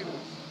the game.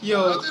 Yo,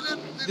 Other than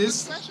the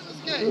this. special is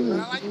gay, but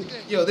I like the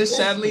game. Yo, this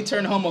sadly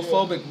turned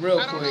homophobic real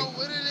I don't quick. know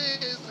what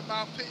it is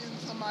about putting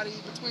somebody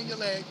between your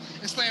legs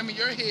and slamming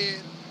your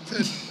head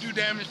to do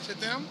damage to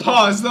them.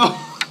 Pause though.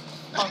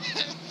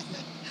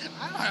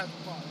 I don't have to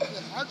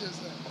pause. I'll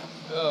just say.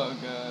 Oh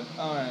god.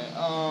 All right.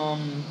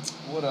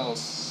 What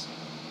else?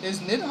 Is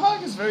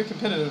Nidhogg is very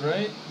competitive,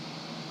 right?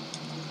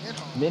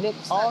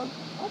 Nidhogg?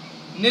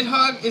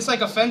 Nidhogg is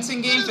like a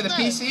fencing game for the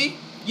PC.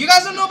 You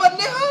guys don't know about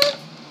Nidhogg?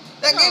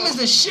 That game is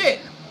the shit.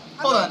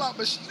 Hold on. I know about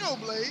Machino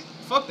Blade.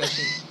 Fuck that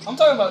shit. I'm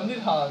talking about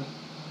Nidhogg.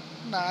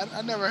 Nah,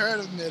 I never heard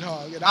of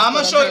Nidhogg. I'm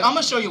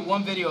gonna show you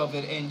one video of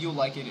it and you'll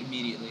like it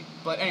immediately.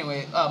 But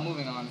anyway,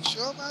 moving on. You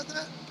sure about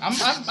that? I'm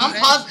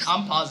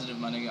positive,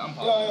 my nigga. I'm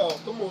positive. Yo,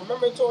 come on.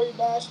 Remember Tory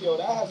Bash? Yo,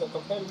 that has a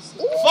competitive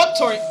system. Fuck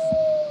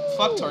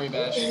Tory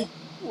Bash.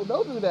 Ooh,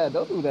 don't do that.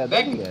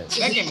 That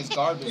game is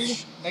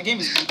garbage. That game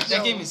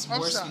is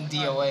worse than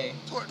DOA.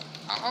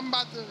 I'm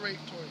about to rate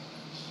Tory.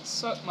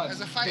 Suck my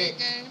As a fighting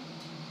game.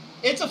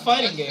 It's a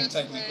fighting game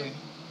technically.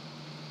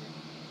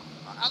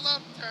 I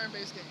love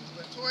turn-based games,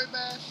 but Tory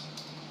Bash.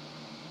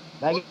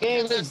 That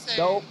game is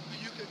dope.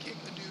 You could kick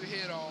the dude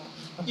head off.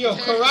 Yo,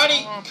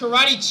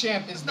 Karate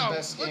Champ is the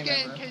best game ever.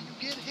 What game can you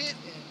get hit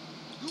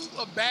in, do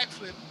a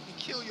backflip, and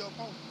kill your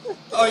opponent?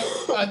 Oh,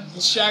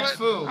 Shaq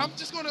Fu. I'm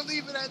just gonna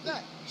leave it at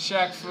that.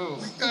 Shaq Fu.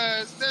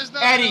 Because there's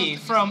no Eddie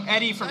from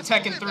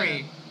Tekken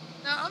 3.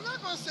 Now, I'm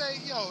not going to say,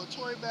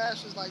 Tory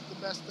Bash is like the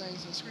best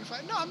things in Street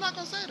Fighter. No, I'm not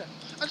going to say that.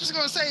 I'm just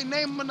going to say,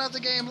 name another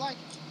game like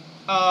it.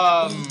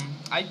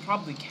 I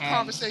probably can.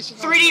 Conversation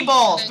 3D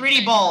balls.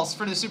 3D balls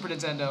for the Super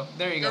Nintendo.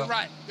 There you go.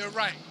 You're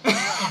right.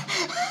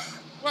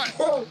 What?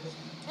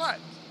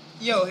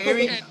 Yo,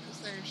 here's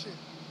Same shit.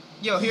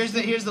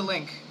 the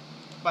link,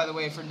 by the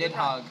way, for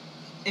Nidhogg.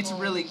 It's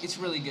really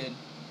good.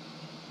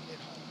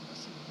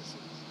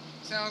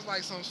 Sounds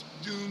like some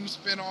Doom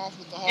spin-off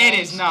with the Hogs. It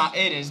is not.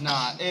 I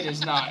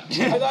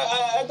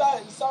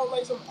thought it sounded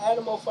like some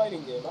animal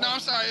fighting game. No, I'm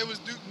sorry. It was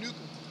Duke Nukem.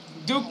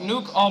 Duke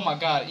Nuke. Oh my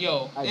God,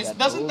 yo,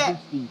 doesn't that?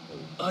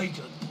 I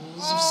got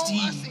balls of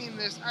steam.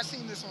 I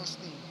seen this on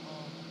Steam.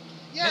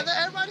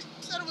 Everybody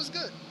said it was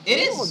good. It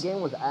is. What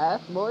game was ass,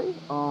 boy?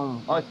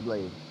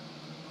 Archblade.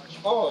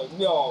 Oh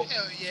no.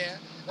 Hell yeah.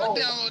 I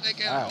download that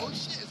game. Right. Oh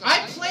shit.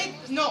 I played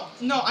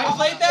I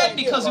played that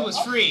because it was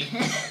free.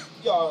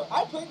 Yo,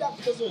 I played that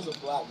because there was a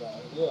black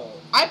guy. Yo.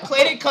 I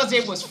played it because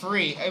it was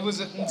free. It was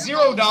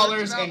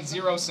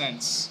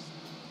 $0.00.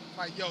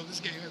 Like, yo, this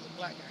game has a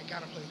black guy. I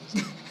gotta play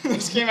this.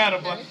 This game had a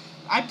black.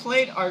 I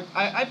played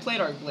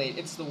Arcblade.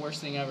 It's the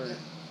worst thing ever.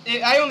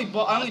 I only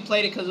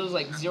played it because it was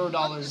like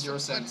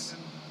 $0.00.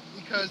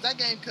 Because that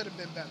game could have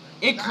been better.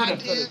 It could have.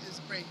 The idea is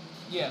great.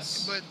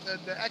 Yes. But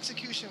the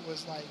execution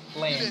was like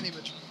lame. You didn't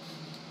even try.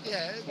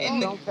 Yeah.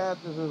 And some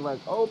characters is like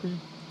OP.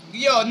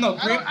 Yo, no,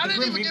 I didn't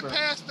Grim even Reaper. get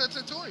past the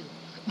tutorial.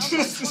 I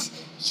was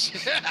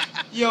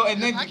like, Yo,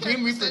 and then the Grim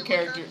even Reaper say what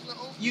character. characters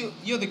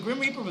are The Grim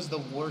Reaper was the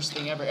worst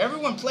thing ever.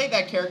 Everyone played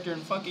that character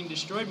and fucking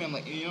destroyed me. I'm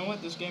like, you know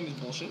what? This game is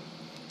bullshit.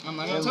 I'm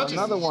not gonna touch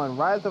another one,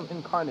 Rise of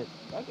Incarnate.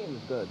 That game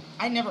is good.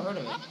 I never heard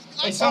of it. It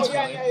Oh sounds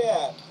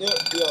yeah. No,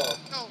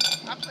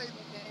 I played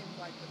the game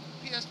like the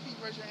PSP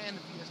version and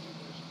the PS2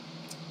 version.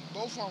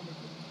 Both of them were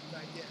good.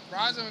 Like, yeah,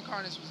 Rise of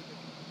Incarnate was a good game.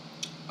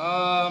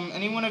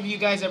 Any one of you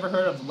guys ever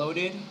heard of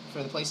Loaded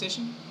for the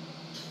PlayStation?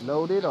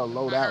 Loaded or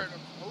load out?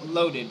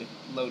 Loaded.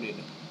 Oh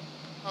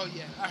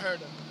yeah, I heard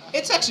of it.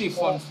 It's actually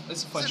fun.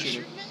 It's a fun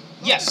shooter.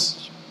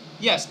 Yes.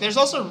 There's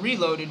also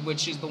Reloaded,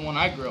 which is the one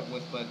I grew up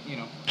with, but you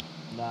know.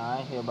 Nah, I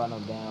ain't hear about no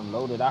damn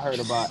Loaded. I heard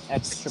about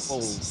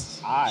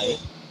XIII.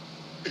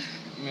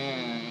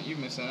 Man, you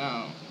missing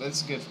out.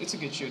 That's good. It's a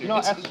good shooter. You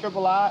know XIII,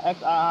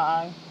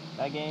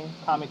 that game,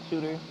 comic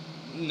shooter.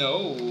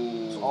 No.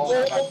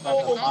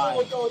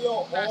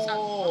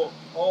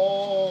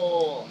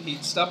 He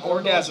stopped orgasming.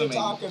 What you're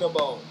talking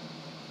about?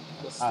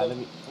 Alright, let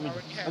me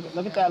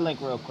look at that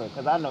link real quick,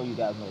 cause I know you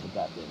guys know the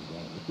goddamn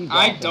game.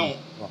 I don't.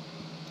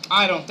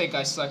 I don't think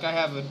I suck. I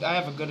have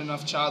a good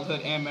enough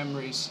childhood and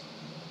memories.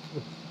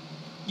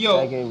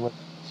 Yo,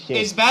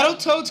 is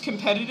Battletoads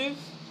competitive?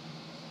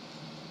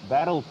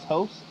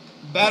 Battletoast?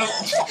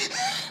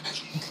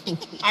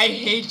 I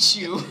hate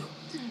you.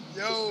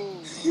 Yo.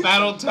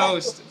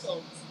 Battletoast.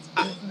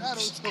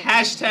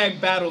 Hashtag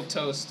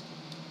Battletoast.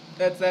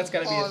 That's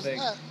gotta be a thing.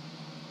 That.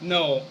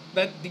 No,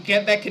 that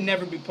can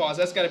never be paused.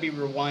 That's gotta be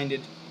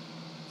rewinded.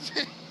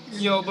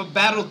 Yo, but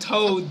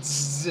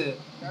Battletoads.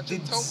 Got your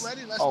tote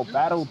ready? Let's do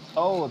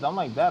Battletoads. I'm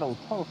like,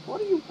 Battletoads.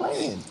 What are you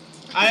playing?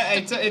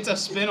 It's a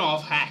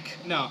spin-off hack.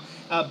 No,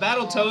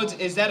 Battletoads,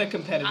 is that a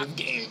competitive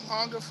game?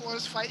 Hunger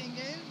Force fighting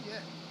game?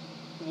 Yeah.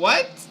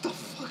 What the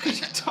fuck are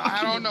you talking about?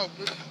 I don't know.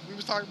 We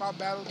was talking about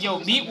Battletoads. Yo,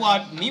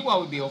 Meatwad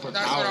would be overpowered.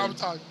 That's what I was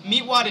talking about.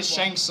 Meatwad is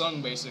Shang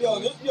Tsung, basically.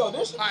 There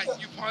should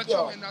be you punch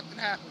him and nothing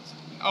happens.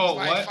 Oh, it's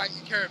like what?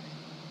 Fighting Kirby.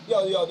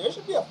 Yo, there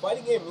should be a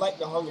fighting game like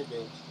the Hunger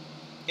Games.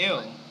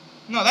 Ew.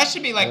 No, that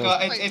should be like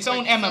its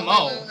own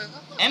MMO.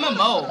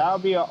 MMO. That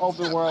would be an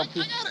open world I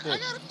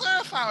gotta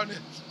clarify on this.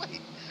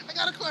 Wait, I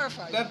gotta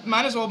clarify. That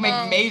might as well make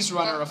Maze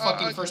Runner a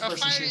fucking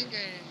first-person shooter. A fighting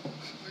game,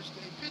 which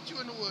they pit you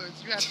in the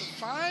woods. You have to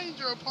find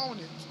your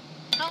opponent.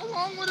 How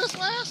long will this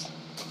last?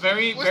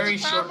 Very What's the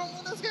short. timer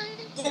on this game?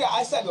 Yeah,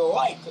 I said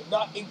like,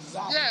 not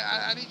exactly.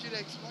 Yeah, I need you to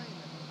explain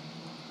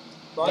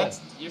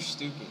You're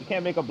stupid. You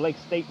can't make a blank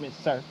statement,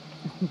 sir.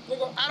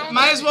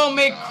 Might as well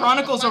make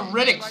Chronicles a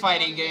Riddick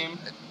fighting game.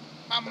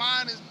 My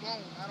mind is blown.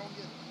 I don't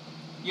get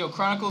it. Yo,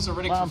 Chronicles a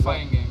Riddick for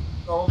fighting game.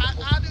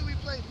 How do we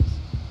play this?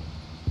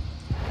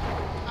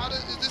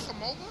 Is this a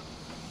MOBA?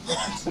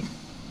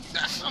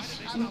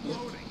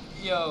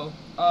 Yo,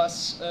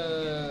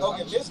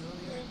 Okay, this.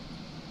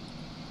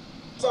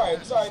 Sorry,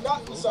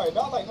 not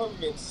like Hunger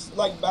Games,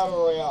 like Battle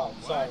Royale.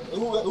 Sorry,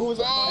 who was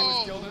it?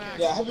 Oh,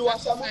 yeah, have you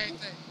watched that movie?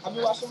 Have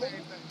you watched the movie?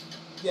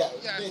 Yeah.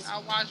 Yes, I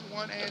watched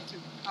 1 and 2.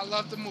 I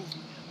love the movie,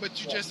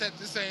 but you just said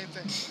the same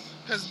thing.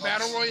 Because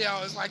Battle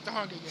Royale is like the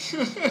Hunger Games.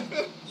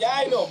 Yeah,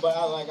 I know, but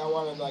I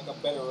wanted like a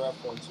better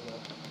reference, you know.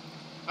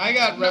 I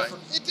got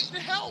reference. It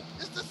didn't help.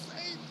 It's the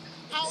same.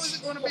 How is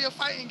it going to be a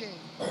fighting game?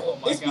 Oh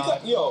my it's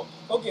god. Because,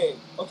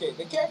 okay.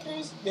 The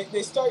characters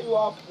they start you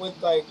off with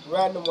like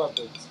random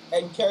weapons,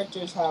 and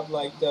characters have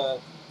like their.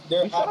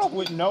 You start off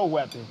with no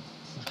weapons.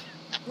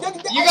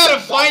 You gotta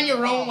find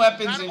your own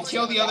weapons and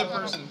kill the other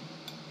person.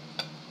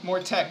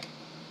 More tech.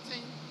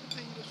 Continue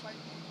to fight.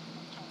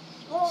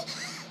 Well,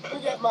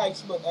 forget my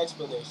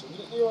explanation.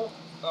 You know.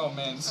 Oh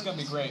man, this is gonna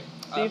be great.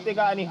 See if they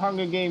got any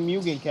Hunger Game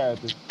M.U.G.E.N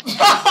characters.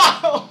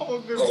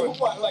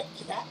 What, like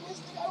Katniss?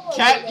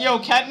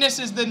 Katniss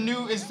is the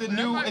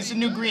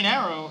new Green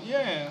Arrow.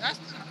 Yeah.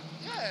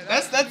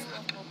 That's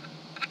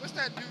what's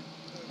that dude?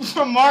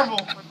 From Marvel.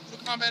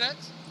 Combat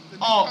X? The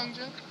new Kung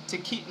Jin?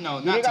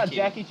 Not They got Takeda.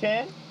 Jackie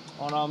Chan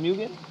on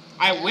M.U.G.E.N.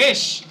 I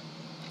wish.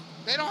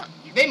 They don't.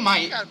 They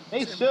might.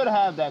 They should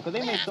have that because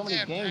they made so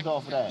many games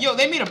off of that. Yo,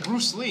 they made a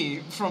Bruce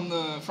Lee from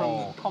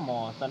come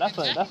on, son. That's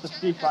a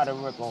Street Fighter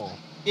rip-off.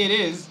 It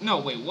is. No,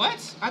 wait,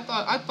 what? I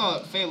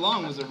thought Fei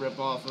Long was a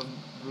rip-off of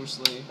Bruce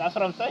Lee. That's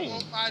what I'm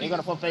saying. They're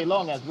gonna put Fei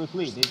Long as Bruce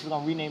Lee. They're just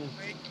gonna rename his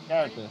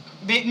character.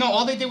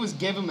 All they did was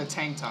give him a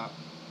tank top.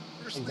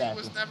 Bruce Lee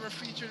was never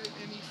featured in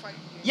any fighting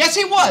game. Yes,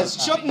 he was.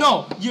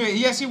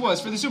 Yes, he was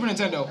for the Super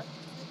Nintendo.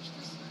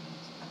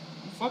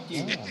 Fuck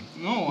you. Damn.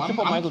 No, I'm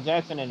put Michael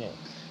Jackson in it.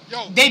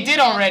 Yo, they did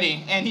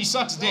already, and he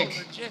sucks dick.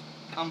 Legit.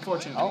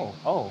 Unfortunately.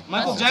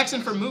 Michael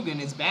Jackson for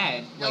M.U.G.E.N is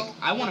bad. Like,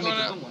 I want to make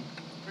a good one.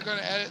 We're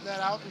gonna edit that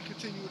out and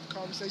continue with the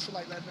conversation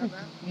like that.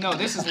 No,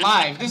 this is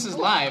live.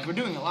 We're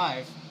doing it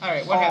live. All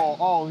right, what happened?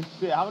 Oh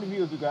shit! How many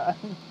views you got?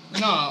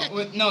 No,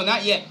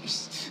 not yet.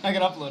 I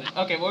can upload it.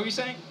 Okay, what were you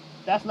saying?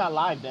 That's not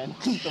live then.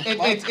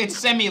 It's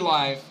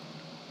semi-live.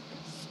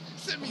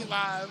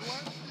 Semi-live.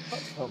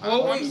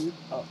 What?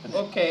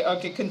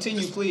 Okay.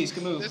 Continue, please. Please.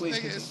 This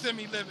nigga is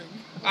semi-living.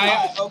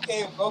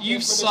 Okay. You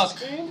for suck. The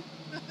screen,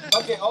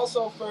 okay.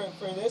 Also for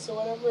this or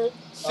whatever.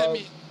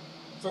 Semi.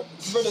 For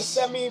the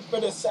semi.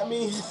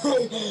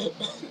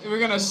 We're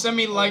gonna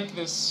semi-like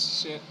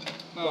this shit.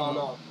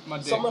 No. My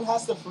dick. Someone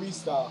has to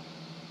freestyle.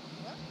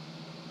 What?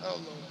 Oh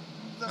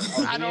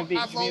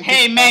Lord.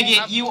 Hey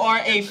maggot, you are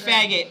a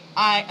faggot.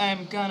 I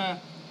am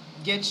gonna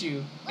get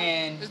you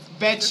and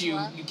bet you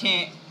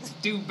can't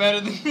do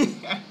better than me.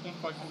 I don't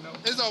fucking know.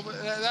 It's over.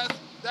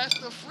 That's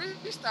the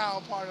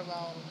freestyle part of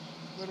our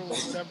little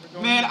whatever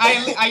going. Man,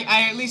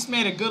 I at least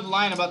made a good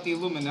line about the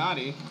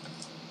Illuminati.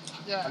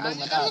 Yeah, it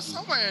was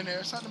somewhere in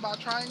there. Something about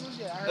triangles.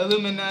 Yeah. I heard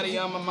Illuminati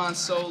on my mind,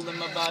 soul, and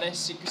my body.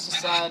 Secret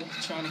society,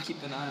 trying to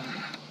keep an eye on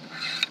me.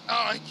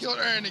 Oh, I killed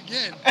Aaron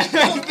again.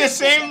 The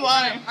same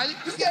line.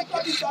 This guy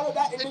probably started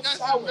that in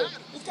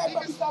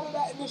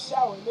the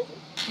shower. Nigga.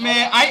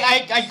 Man,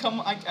 I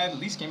at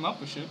least came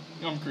up with shit.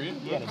 I'm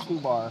creative. You had a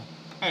 2-bar.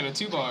 I had a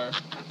 2-bar.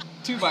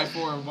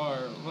 2x4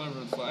 bar, whatever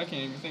the fuck. I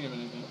can't even think of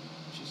anything.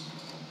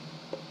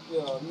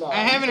 I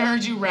haven't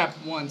heard you rap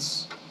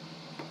once.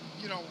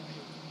 You don't.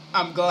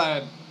 I'm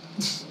glad.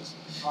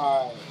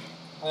 Alright.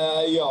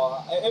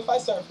 If I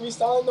start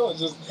freestyling, no,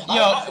 just...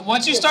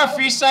 Once you start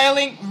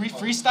freestyling,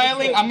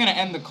 I'm gonna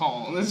end the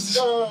call. No.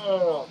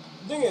 The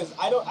thing is,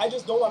 I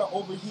just don't want to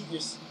overheat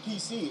your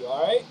PC,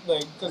 alright?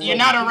 Like, You're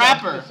not a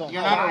rapper.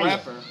 You're not a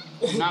rapper.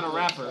 You're not a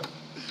rapper.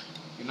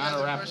 You're not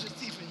a rapper. Brush his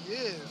teeth in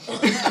years.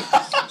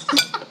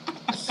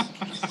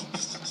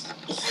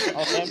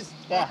 Okay,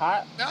 that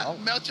hot?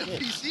 Melt your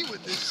PC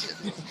with this shit.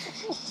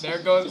 There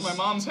goes my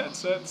mom's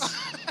headsets.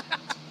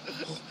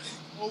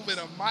 Over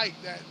the mic,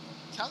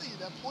 telling you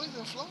that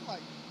poison flow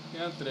like.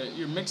 Yeah, today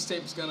your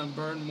mixtape's gonna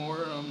burn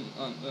more.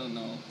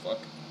 No, fuck,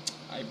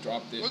 I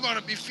dropped it. We're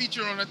gonna be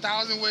featured on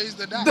 1,000 Ways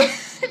to Die.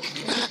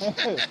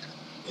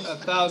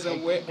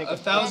 1,000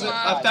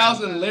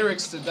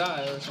 lyrics to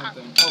die or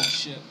something. Oh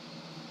shit.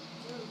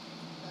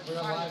 We're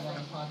live on a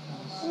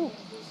podcast.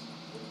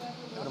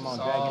 Put him on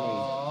Dragon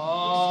Age.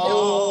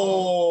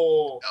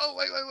 Oh. Oh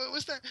wait,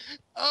 what's that?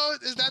 Oh,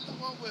 is that the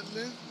one with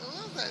Liz?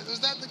 What was that? Was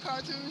that the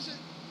cartoon shit?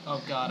 Oh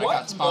god, What? I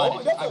got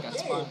spotted. No, I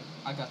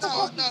got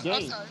spotted. No, spotted.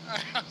 I'm sorry.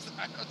 I'm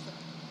sorry.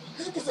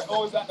 Nigga said,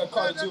 oh, is that the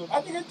cartoon?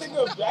 I think you're thinking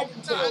of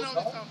Dragon No, I Tales,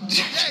 know huh?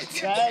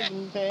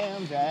 Dragon Tail,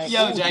 Dragon.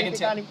 Yo, Dragon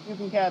Tail. You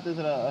can characters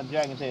in a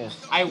Dragon Tail.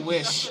 I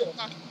wish.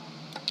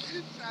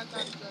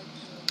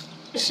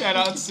 Shout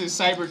outs to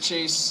Cyber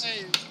Chase,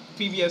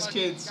 PBS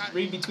Kids,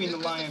 read between the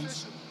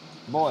lines.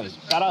 Boy,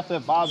 shout out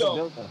to Bob the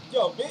Builder.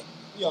 Yo.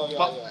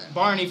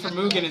 Barney from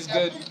M.U.G.E.N is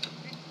good.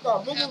 No,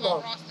 Big is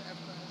on.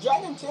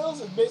 Dragon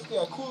Tales is basically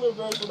a cooler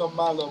version of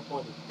My Little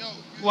Pony. Yo,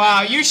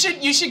 Wow, you should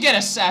get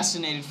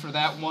assassinated for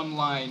that one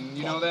line.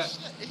 You know that?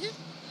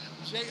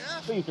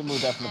 JF. Please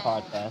remove that from the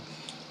podcast.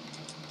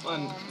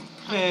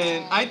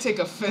 Man, I take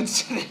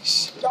offense to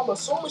this shit. Yeah, but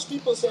so much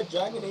people said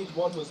Dragon Age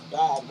 1 was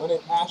bad when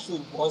it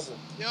actually wasn't.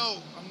 Yo,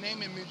 I'm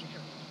naming music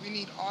characters. We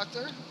need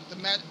Arthur.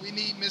 We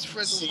need Miss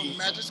Frizzle from the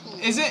Magic School.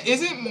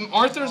 Isn't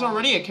Arthur's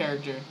already a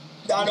character?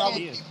 No,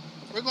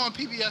 we're going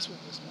PBS with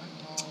this,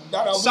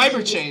 no, man.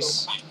 Cyber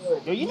Chase.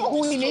 Yo, you know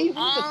who we need? We need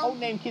the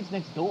codename Kids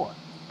Next Door.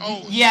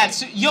 Oh, yeah,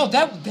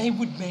 they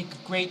would make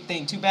a great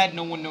thing. Too bad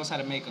no one knows how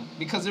to make them.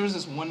 Because there was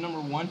this one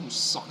 #1 who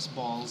sucks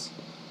balls.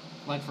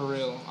 Like, for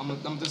real. I'm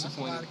disappointed. That's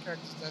a lot of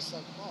characters that suck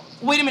balls.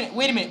 Wait a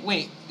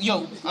minute.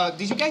 Yo,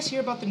 did you guys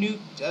hear about the new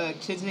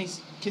Kids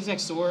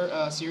Next Door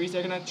series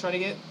they're gonna try to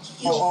get?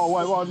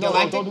 No,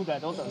 don't do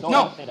that. Don't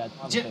say that.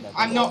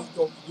 I'm no.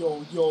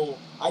 Yo,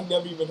 I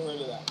never even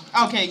heard of that.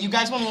 Okay, you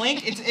guys want a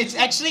link?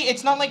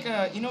 It's not like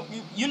you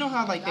know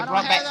how like they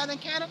brought back. That in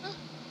Canada?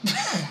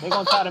 They're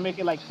gonna try to make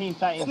it like Teen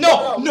Titans.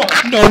 No.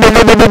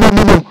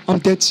 I'm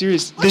dead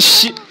serious. This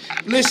shit.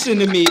 Listen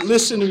to me,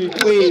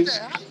 please.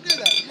 How you do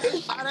that?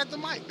 Shot at the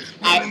mic.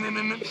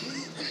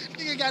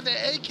 Nigga got the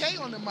AK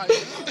on the mic.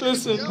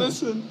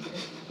 Listen.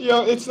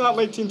 Yo, it's not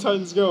like Teen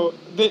Titans Go.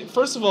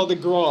 First of all, they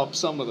grow up,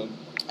 some of them.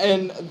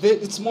 And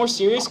it's more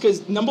serious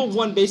because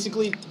 #1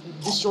 basically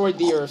destroyed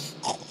the Earth.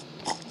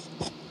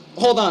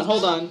 Hold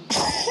on.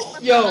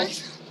 Yo,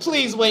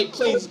 please,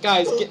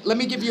 guys. Let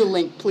me give you a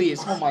link,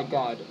 please. Oh my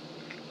god.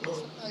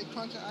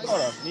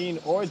 Hold up, me and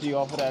Orgy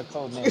off of that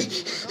code name.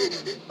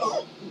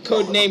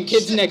 Codename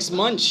Kids Next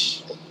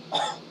Munch.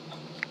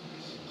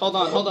 Hold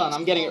on.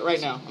 I'm getting it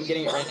right now.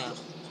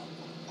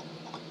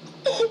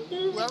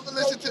 Whoever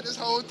listened to this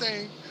whole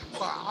thing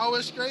for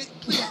hours straight,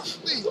 please,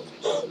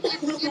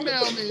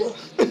 email me.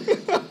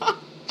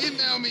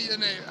 Email me your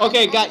name.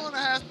 Okay, I'm gonna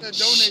have to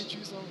donate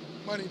you some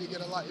money to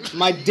get a life.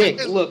 My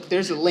dick. Look,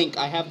 there's a link.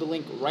 I have the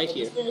link right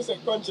here. This nigga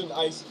said crunching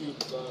ice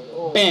cubes, son.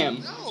 Oh.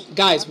 Bam. No,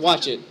 Guys,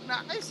 watch it.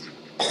 Not icy.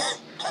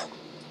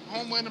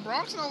 Homeboy in the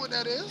Bronx know what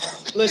that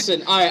is.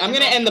 Listen, all right, I'm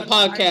gonna end the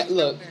podcast.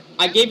 Look,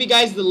 I gave you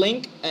guys the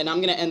link, and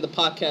I'm gonna end the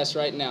podcast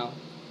right now.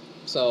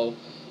 So,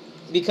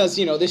 because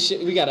this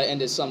shit, we gotta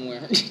end it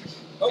somewhere.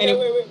 Okay,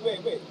 anyway,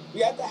 wait.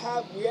 We have to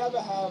have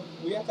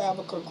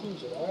a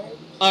conclusion, all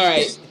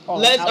right?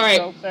 All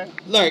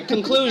right.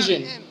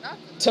 Conclusion.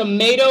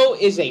 Tomato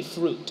is a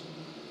fruit.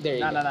 There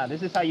you go. No.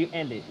 This is how you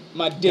end it.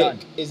 My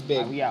dick is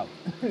big. We out.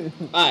 All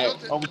right.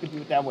 Or we could do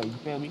it that way. You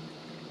feel me?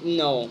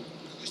 No.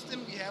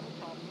 Houston, we have a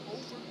problem.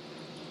 Over.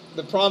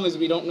 The problem is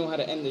we don't know how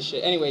to end this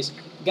shit. Anyways,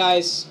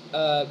 guys,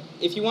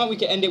 if you want, we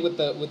can end it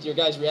with your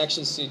guys'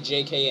 reactions to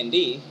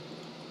JKND.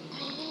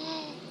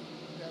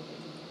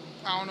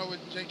 I don't know what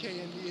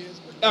JKND is.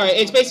 But all right,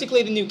 it's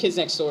basically the new Kids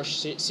Next Door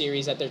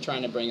series that they're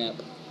trying to bring up.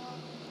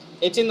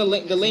 It's in the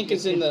link. The link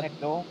is in the.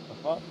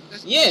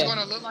 Yeah. It's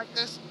gonna look like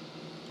this.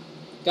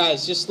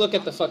 Guys, just look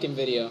at the fucking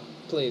video,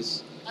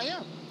 please. I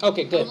am.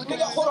 Okay, good.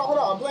 Hold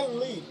on. I'm playing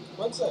Lee.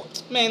 One sec.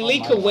 Man, Lee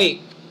could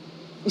wait.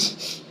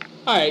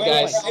 All right,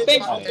 guys.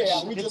 Thanks. Okay,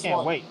 we just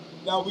won. Wait.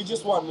 No, we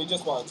just won.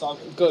 It's all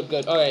good.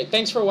 Good. All right.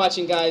 Thanks for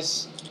watching,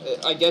 guys.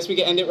 I guess we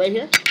can end it right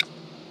here.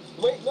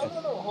 Wait, no.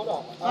 Hold on.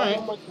 All right.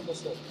 How much for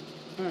this thing?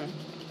 All right.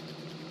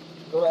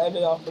 We're gonna end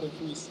it off with a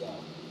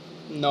freestyle.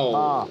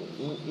 No.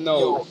 No.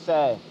 Yo.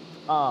 Said.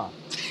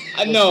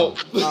 No.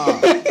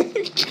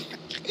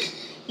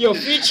 Yo,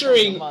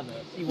 featuring.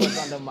 She was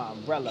under my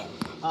umbrella.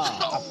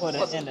 I put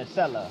her in the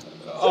cellar.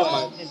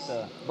 Oh my.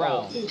 Into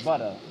brown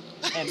butter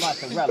and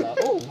mozzarella.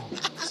 Ooh.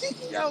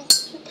 Yo.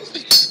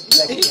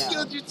 He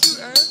killed you too,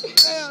 Aaron.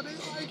 Damn, they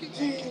like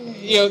it.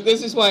 Yo,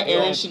 this is why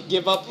Aaron should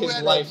give up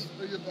his life.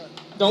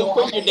 Don't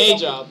quit your day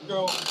job.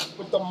 Girl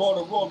with the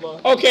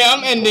Motorola. Okay,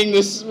 I'm ending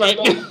this right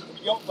now.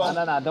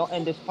 No. Don't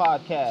end this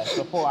podcast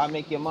before I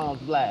make your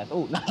mom's blast.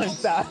 Oh, no,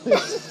 stop. Do.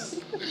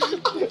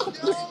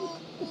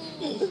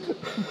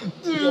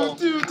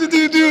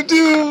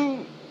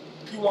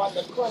 You want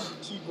the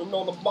crunchy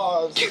granola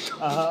bars?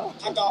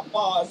 I got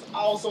bars. I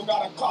also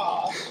got a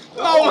car.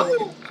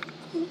 Oh.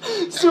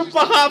 Super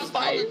hot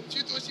fight.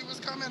 You thought she was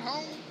coming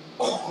home?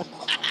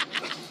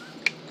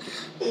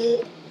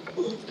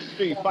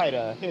 Street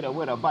fighter hit her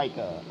with a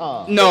biker.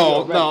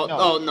 No.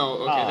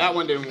 Okay, that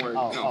one didn't work.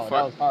 No, fuck.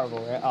 that was horrible,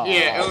 right?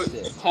 Yeah, it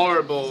was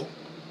horrible.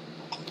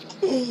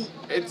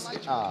 It's.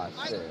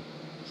 Shit.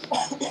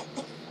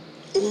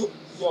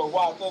 Yo,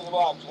 watch.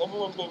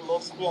 Everyone's been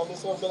mostly on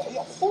this one, but like,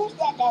 yo, who's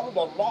that guy with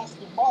the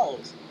nasty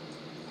bars?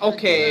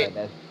 Okay.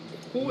 Yeah,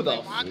 Who the?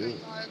 Y'all can't get a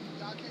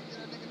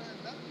nigga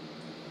nothing better.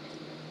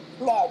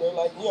 Nah, they're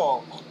like,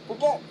 yo,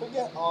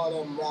 forget all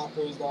them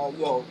rappers.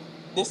 Yo,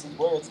 this is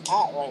where it's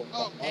at right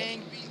now. Oh,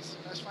 Gang Beats.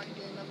 Best fighting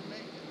game ever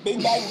made.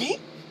 Big Bang Beat?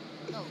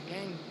 No,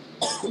 Gang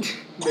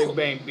Big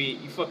Bang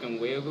Beat. You fucking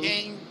weirdo.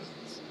 Gang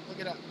Beats. Look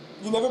it up.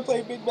 You never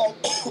played Big Bang?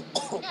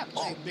 You're not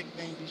playing Big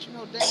Bang Beats. You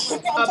know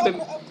damn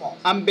well.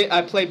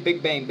 I play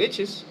Big Bang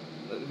Bitches.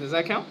 Does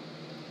that count?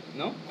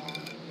 No.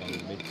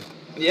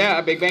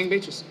 Yeah, Big Bang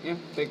bitches. Yeah,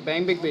 Big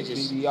Bang, big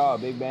bitches.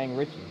 BBR, Big Bang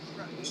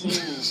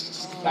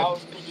Riches. That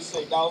was pretty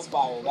sick. That was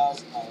fire. That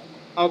was fire.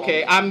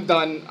 Okay, I'm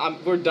done.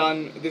 We're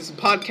done. This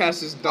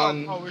podcast is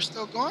done. Oh, we're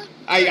still going?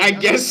 I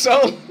guess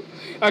so.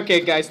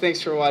 Okay, guys,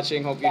 thanks for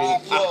watching. Hope you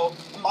did. Yo,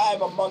 I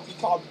have a monkey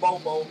called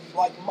Bobo,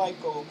 like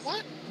Michael.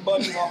 What?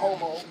 But he's a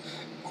homo.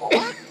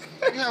 What?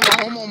 You have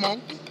a homo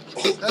monkey?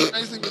 That's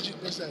basically what you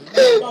just said.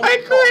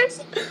 I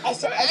quit. I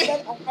said I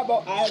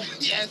have.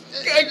 Yes.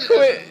 I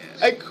quit.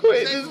 I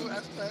quit. You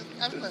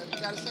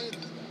gotta say it.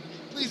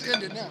 Please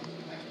end it now.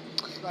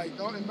 Like,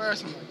 don't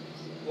embarrass me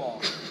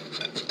like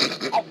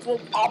Yeah. I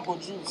drink apple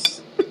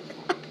juice.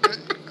 this.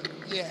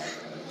 Yeah.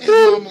 His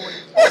mama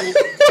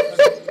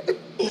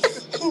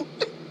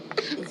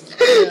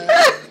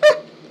yeah.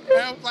 And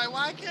I was like,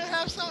 why I can't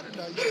have soda?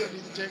 No, you still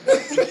need to drink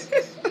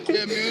that.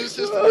 Your immune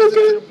system is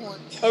to the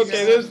point.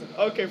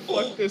 Okay,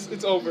 fuck this.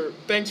 It's over.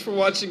 Thanks for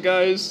watching,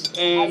 guys.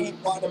 I And eat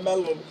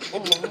watermelon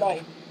in the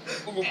night.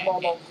 Niggas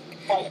wanna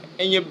fight.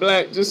 and you're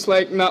black, just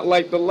like not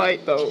like the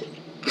light though.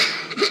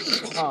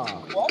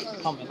 What?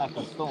 Coming like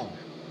a storm.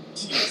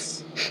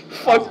 Jeez.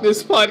 Fuck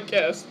this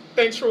podcast.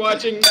 Thanks for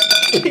watching.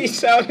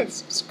 Peace out and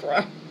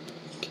subscribe.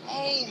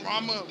 Oh,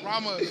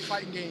 Rama, the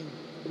fighting game.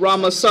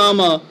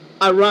 Ramasama.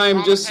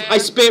 I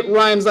spit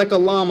rhymes like a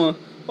llama.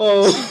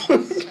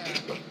 Oh.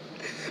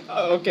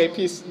 Okay,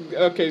 peace.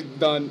 Okay,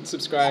 done.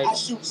 Subscribe. I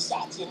shoot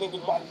shots, you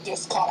niggas want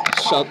this call.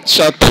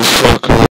 Shut the fuck up.